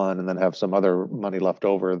support 1, and then have some other money left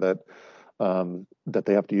over that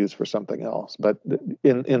they have to use for something else. But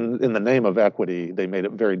in the name of equity, they made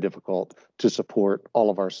it very difficult to support all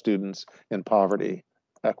of our students in poverty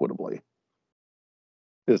equitably,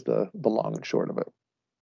 is the long and short of it.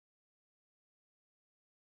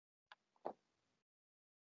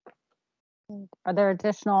 Are there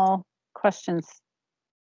additional questions?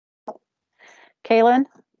 Kaylin,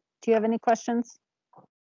 do you have any questions?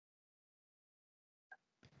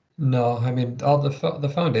 No, I mean, all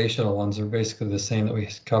the foundational ones are basically the same that we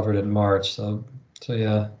covered in March. So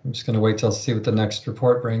yeah, I'm just going to wait till see what the next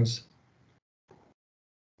report brings.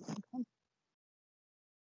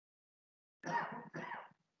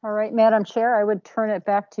 All right, Madam Chair, I would turn it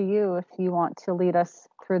back to you if you want to lead us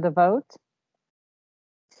through the vote.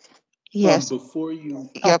 Yes. Before you,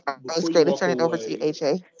 Yep, I was before you going to walk turn it over to away, you,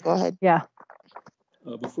 AJ. Go ahead. Yeah.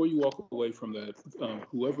 Before you walk away from that,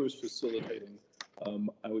 whoever is facilitating,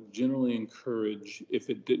 I would generally encourage, if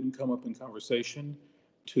it didn't come up in conversation,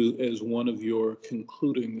 to, as one of your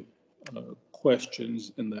concluding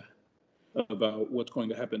questions about what's going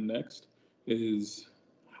to happen next, is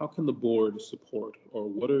how can the board support, or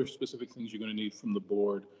what are specific things you're going to need from the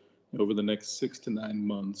board over the next 6 to 9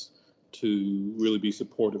 months to really be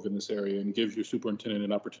supportive in this area, and give your superintendent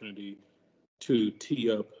an opportunity to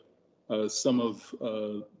tee up some of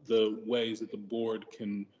the ways that the board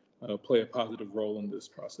can play a positive role in this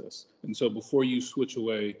process. And so before you switch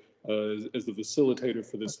away, as the facilitator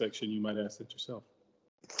for this section, you might ask that yourself.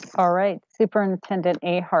 All right, Superintendent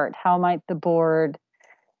Ahart, how might the board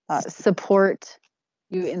support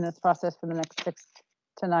you in this process for the next 6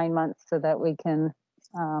 to 9 months so that we can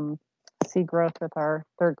see growth with our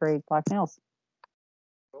 3rd grade Black males?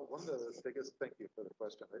 Well, one of the biggest, thank you for the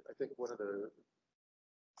question. I think one of the,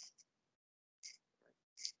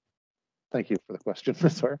 thank you for the question.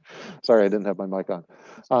 Sorry, I didn't have my mic on.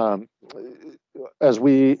 As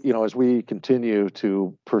we continue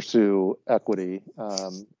to pursue equity,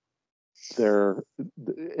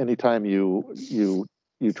 anytime you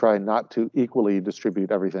try not to equally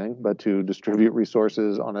distribute everything, but to distribute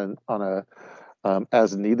resources on a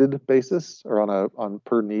as needed basis, or on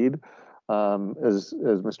per need, as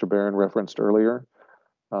Mr. Barron referenced earlier,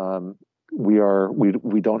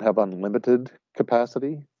 we don't have unlimited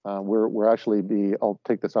capacity I'll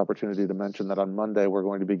take this opportunity to mention that on Monday, we're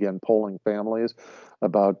going to begin polling families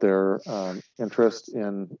about their interest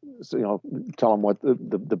in, tell them what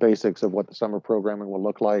the basics of what the summer programming will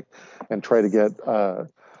look like, and try to get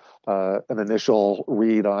an initial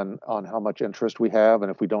read on how much interest we have.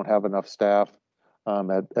 And if we don't have enough staff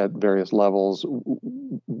at various levels,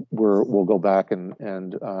 we'll go back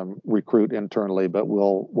and recruit internally, but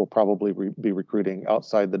we'll probably be recruiting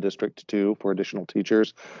outside the district too for additional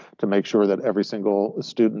teachers to make sure that every single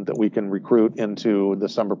student that we can recruit into the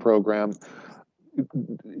summer program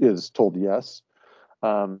is told yes.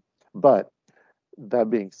 But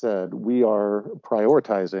that being said, we are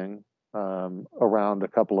prioritizing around a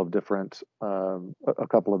couple of different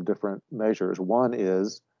measures. One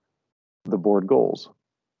is the board goals,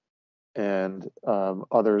 and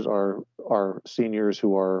others are seniors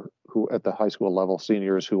who at the high school level,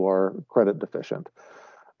 seniors who are credit deficient.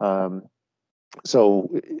 So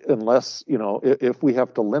unless, if we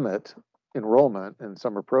have to limit enrollment in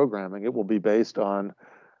summer programming, it will be based on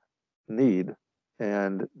need,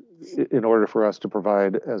 and in order for us to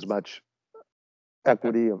provide as much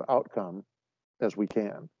equity of outcome as we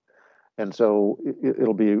can. And so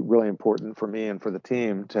it'll be really important for me and for the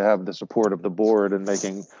team to have the support of the board in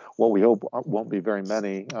making what we hope won't be very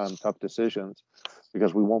many tough decisions,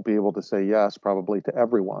 because we won't be able to say yes probably to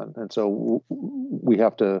everyone. And so we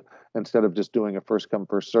have to, instead of just doing a first come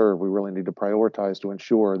first serve, we really need to prioritize to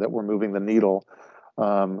ensure that we're moving the needle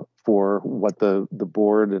for what the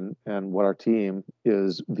board and what our team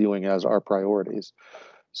is viewing as our priorities.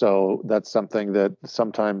 So that's something that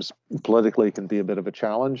sometimes politically can be a bit of a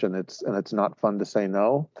challenge, and it's not fun to say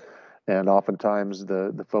no. And oftentimes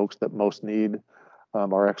the folks that most need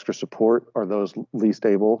our extra support are those least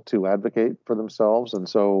able to advocate for themselves. And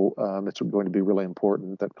so it's going to be really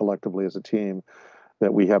important that collectively as a team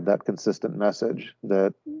that we have that consistent message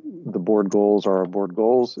that the board goals are our board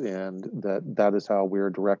goals, and that is how we're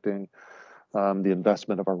directing the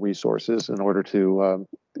investment of our resources in order to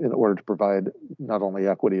provide not only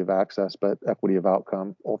equity of access but equity of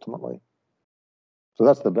outcome ultimately. So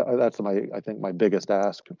that's my biggest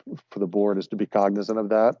ask for the board, is to be cognizant of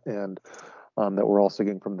that, and that we're all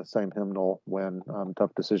singing from the same hymnal when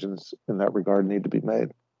tough decisions in that regard need to be made.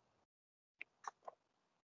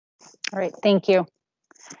 All right, thank you.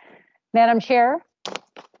 Madam Chair.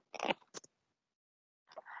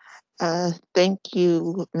 Thank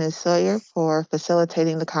you, Ms. Sawyer, for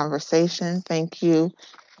facilitating the conversation. Thank you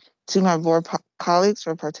to my board colleagues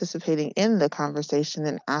for participating in the conversation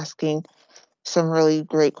and asking some really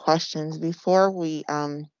great questions. Before we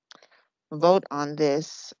vote on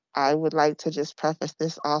this, I would like to just preface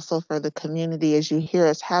this also for the community. As you hear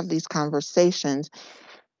us have these conversations,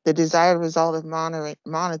 the desired result of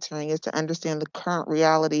monitoring is to understand the current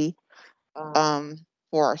reality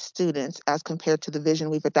for our students as compared to the vision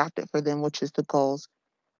we've adopted for them, which is the goals.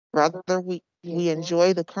 Rather, we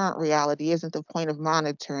enjoy the current reality isn't the point of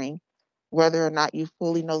monitoring. Whether or not you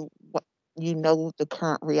fully know what the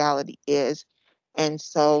current reality is. And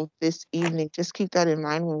so this evening, just keep that in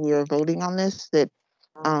mind when we are voting on this, that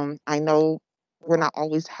I know we're not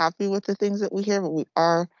always happy with the things that we hear, but we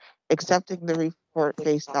are accepting the report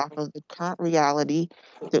based off of the current reality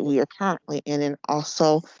that we are currently in, and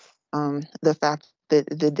also the fact that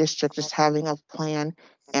the district is having a plan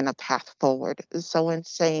and a path forward. So in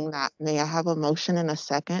saying that, may I have a motion and a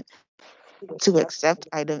second to accept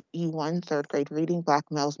item E1, third grade reading, Black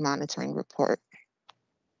Males Monitoring Report?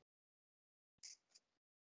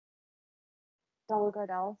 Della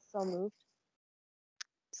Gardell, so moved.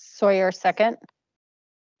 Sawyer, second.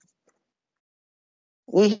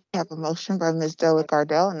 We have a motion by Ms. Della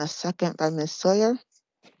Gardell and a second by Ms. Sawyer.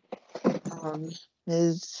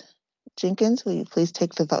 Ms. Jenkins, will you please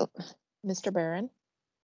take the vote? Mr. Barron,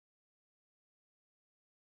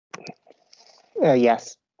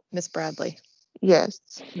 Yes. Ms. Bradley, Yes.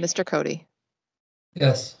 Mr. Cody,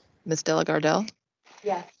 Yes. Ms. Della Gardell,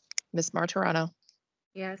 Yes. Ms. Martirano,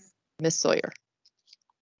 Yes. Ms. Sawyer.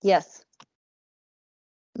 Yes.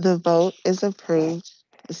 The vote is approved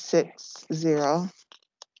 6-0.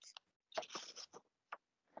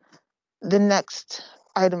 The next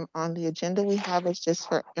item on the agenda we have is just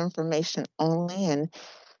for information only, and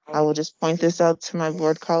I will just point this out to my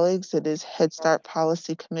board colleagues. It is Head Start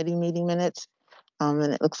Policy Committee meeting minutes, and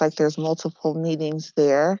it looks like there's multiple meetings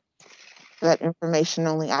there. That information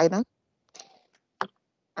only item.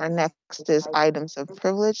 Our next is items of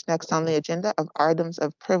privilege. Next on the agenda of items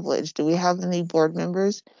of privilege. Do we have any board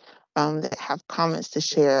members that have comments to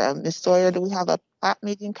share? Ms. Sawyer, do we have a plat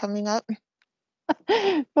meeting coming up?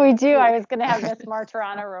 We do. I was going to have Ms.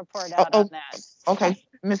 Martirano report out on that. Okay,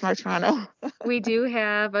 Ms. Martirano. We do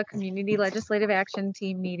have a community legislative action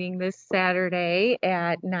team meeting this Saturday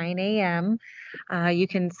at 9 a.m. You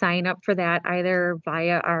can sign up for that either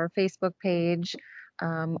via our Facebook page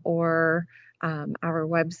or our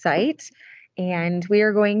website. And we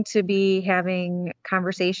are going to be having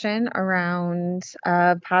conversation around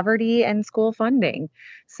poverty and school funding.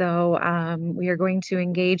 So we are going to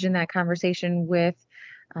engage in that conversation with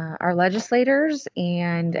our legislators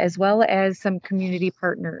and as well as some community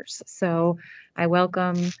partners. So I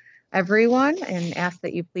welcome everyone and ask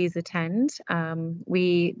that you please attend.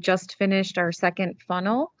 We just finished our second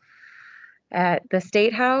funnel at the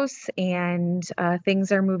State House, and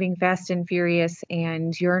things are moving fast and furious,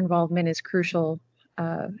 and your involvement is crucial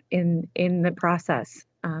in the process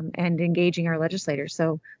and engaging our legislators.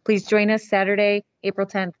 So please join us Saturday, April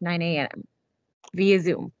 10th, 9 a.m. via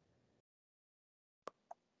Zoom.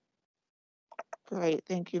 Great,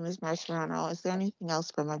 thank you, Ms. Martirano. Is there anything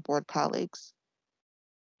else from my board colleagues?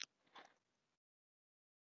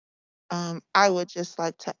 I would just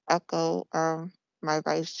like to echo my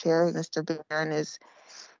vice chair, Mr. Barron, as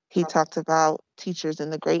he talked about teachers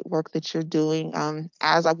and the great work that you're doing.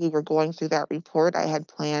 We were going through that report, I had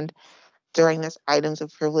planned during this items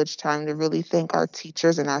of privilege time to really thank our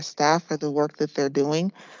teachers and our staff for the work that they're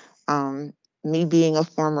doing. Me being a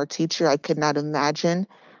former teacher, I could not imagine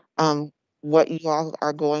what you all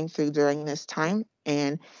are going through during this time.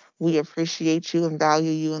 And we appreciate you and value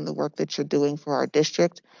you and the work that you're doing for our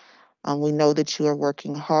district. We know that you are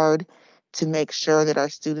working hard to make sure that our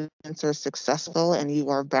students are successful, and you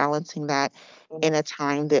are balancing that in a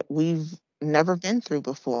time that we've never been through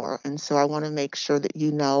before. And so I want to make sure that you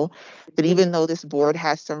know that even though this board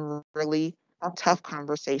has some really tough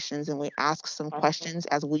conversations and we ask some questions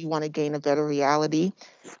as we want to gain a better reality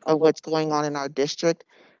of what's going on in our district,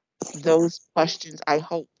 those questions, I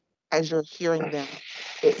hope, as you're hearing them,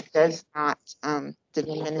 it does not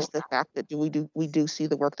diminish the fact that we do see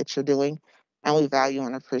the work that you're doing, and we value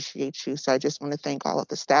and appreciate you. So I just want to thank all of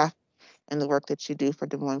the staff and the work that you do for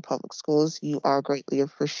Des Moines Public Schools. You are greatly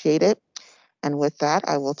appreciated. And with that,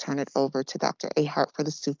 I will turn it over to Dr. Ahart for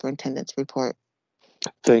the superintendent's report.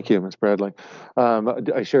 Thank you, Ms. Bradley.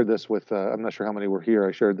 I shared this with, I'm not sure how many were here.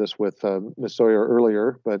 I shared this with Ms. Sawyer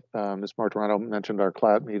earlier, but Ms. Martirano mentioned our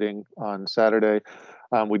CLAT meeting on Saturday.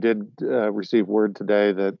 We did receive word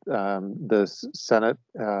today that the Senate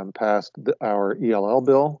passed our ELL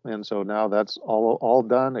bill, and so now that's all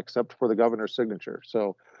done except for the governor's signature.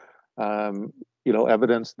 So,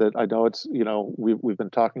 evidence that I know it's, we've been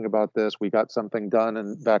talking about this. We got something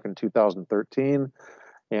done back in 2013.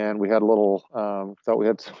 And we had a little, thought we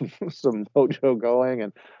had some mojo going,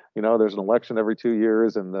 and there's an election every 2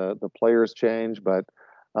 years, and the players change. But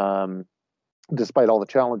despite all the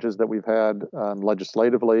challenges that we've had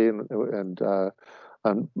legislatively and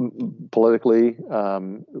politically,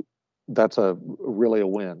 that's really a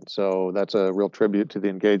win. So that's a real tribute to the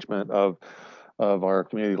engagement of our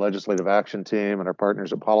community legislative action team and our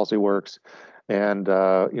partners at PolicyWorks, and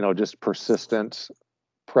just persistent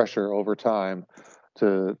pressure over time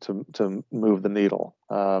to move the needle.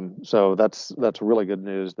 So that's really good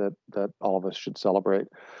news that all of us should celebrate.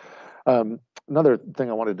 Another thing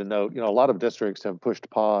I wanted to note, a lot of districts have pushed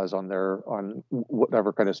pause on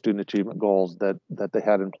whatever kind of student achievement goals that they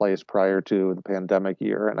had in place prior to the pandemic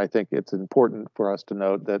year. And I think it's important for us to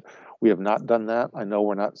note that we have not done that. I know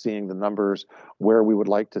we're not seeing the numbers where we would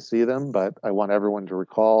like to see them, but I want everyone to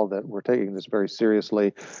recall that we're taking this very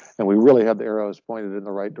seriously, and we really had the arrows pointed in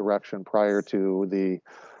the right direction prior to the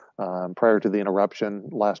interruption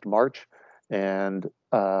last March. And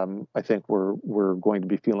I think we're going to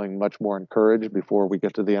be feeling much more encouraged before we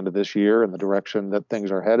get to the end of this year in the direction that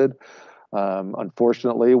things are headed.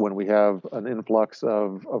 Unfortunately, when we have an influx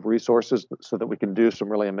of resources so that we can do some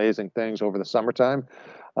really amazing things over the summertime,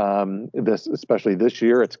 especially this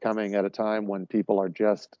year, it's coming at a time when people are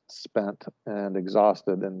just spent and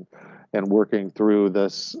exhausted and working through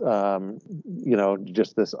this,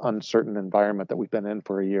 just this uncertain environment that we've been in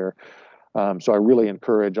for a year. So I really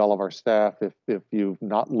encourage all of our staff, if you've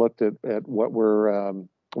not looked at what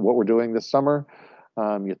we're doing this summer,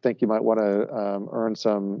 you think you might want to earn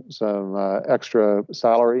some extra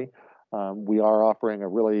salary. We are offering a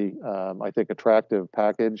really, I think, attractive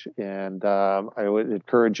package, and I would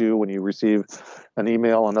encourage you, when you receive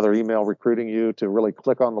another email recruiting you, to really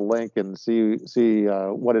click on the link and see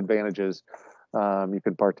what advantages you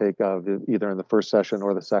can partake of either in the first session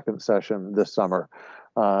or the second session this summer.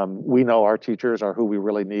 We know our teachers are who we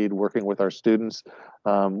really need working with our students.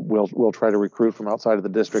 We'll try to recruit from outside of the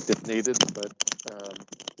district if needed, but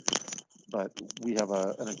but we have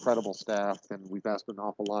an incredible staff, and we've asked an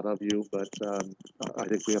awful lot of you, but I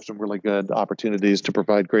think we have some really good opportunities to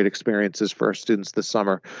provide great experiences for our students this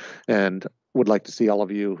summer, and would like to see all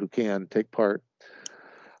of you who can take part.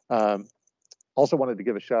 Also wanted to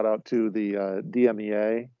give a shout out to the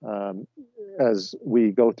DMEA as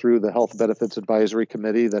we go through the Health Benefits Advisory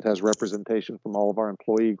Committee that has representation from all of our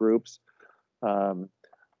employee groups. Those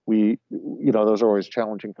are always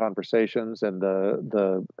challenging conversations, and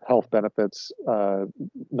the health benefits,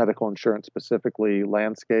 medical insurance specifically,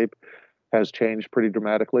 landscape has changed pretty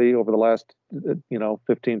dramatically over the last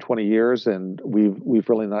 15, 20 years, and we've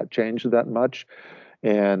really not changed that much.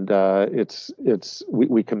 And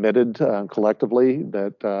we committed collectively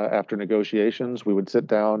that after negotiations, we would sit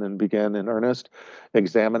down and begin in earnest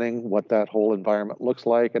examining what that whole environment looks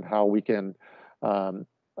like and how we can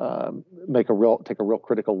take a real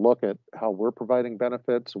critical look at how we're providing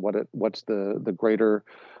benefits, what's the greater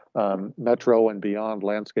metro and beyond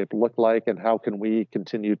landscape look like, and how can we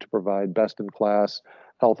continue to provide best in class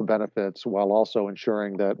health benefits while also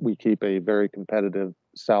ensuring that we keep a very competitive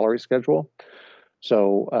salary schedule.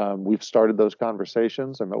 So we've started those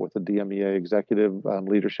conversations. I met with the DMEA executive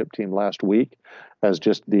leadership team last week as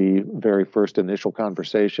just the very first initial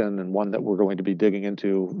conversation, and one that we're going to be digging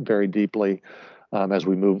into very deeply as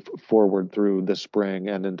we move forward through the spring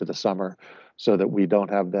and into the summer, so that we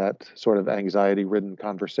don't have that sort of anxiety-ridden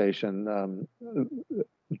conversation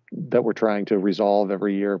that we're trying to resolve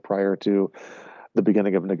every year prior to the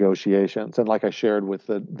beginning of negotiations. And like I shared with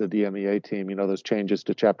the DMEA team, those changes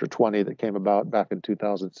to Chapter 20 that came about back in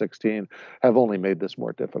 2016 have only made this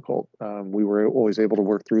more difficult. We were always able to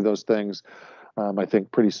work through those things, I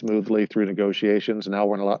think, pretty smoothly through negotiations. Now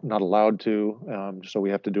we're not allowed to, so we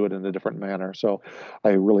have to do it in a different manner. So I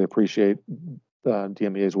really appreciate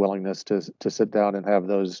DMEA's willingness to sit down and have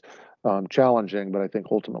those challenging, but I think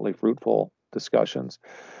ultimately fruitful discussions.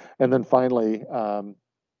 And then finally,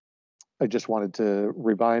 I just wanted to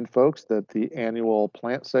remind folks that the annual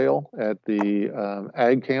plant sale at the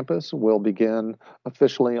Ag campus will begin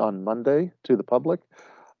officially on Monday to the public.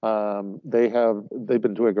 They've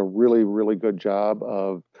been doing a really, really good job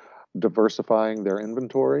of diversifying their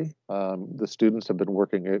inventory. The students have been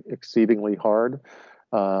working exceedingly hard,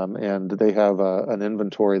 and they have an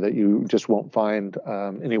inventory that you just won't find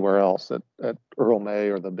anywhere else at Earl May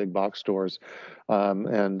or the big box stores.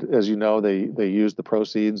 And as you know, they use the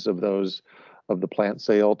proceeds of the plant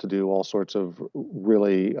sale to do all sorts of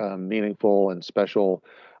really meaningful and special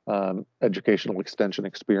educational extension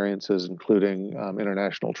experiences, including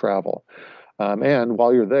international travel. And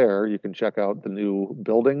while you're there, you can check out the new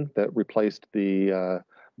building that replaced the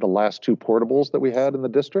last two portables that we had in the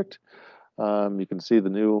district. You can see the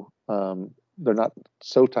new, they're not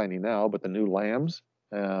so tiny now, but the new lambs.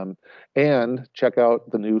 And check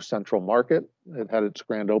out the new Central Market. It had its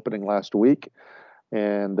grand opening last week,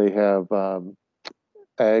 and they have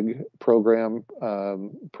ag program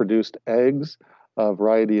produced eggs, a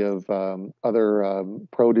variety of other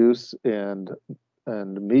produce and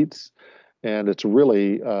meats, and it's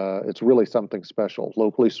really something special.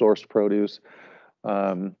 Locally sourced produce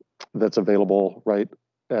that's available right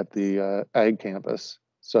at the Ag campus.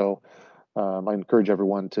 So I encourage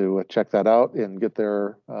everyone to check that out and get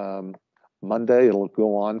there Monday. It'll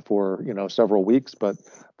go on for several weeks, but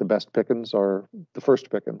the best pickings are the first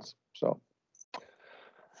pickings. So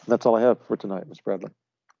that's all I have for tonight, Ms. Bradley.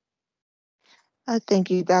 Thank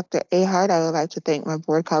you, Dr. Ahart. I would like to thank my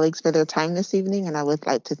board colleagues for their time this evening, and I would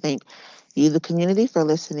like to thank you, the community, for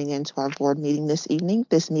listening in to our board meeting this evening.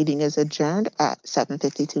 This meeting is adjourned at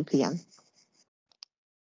 7:52 p.m.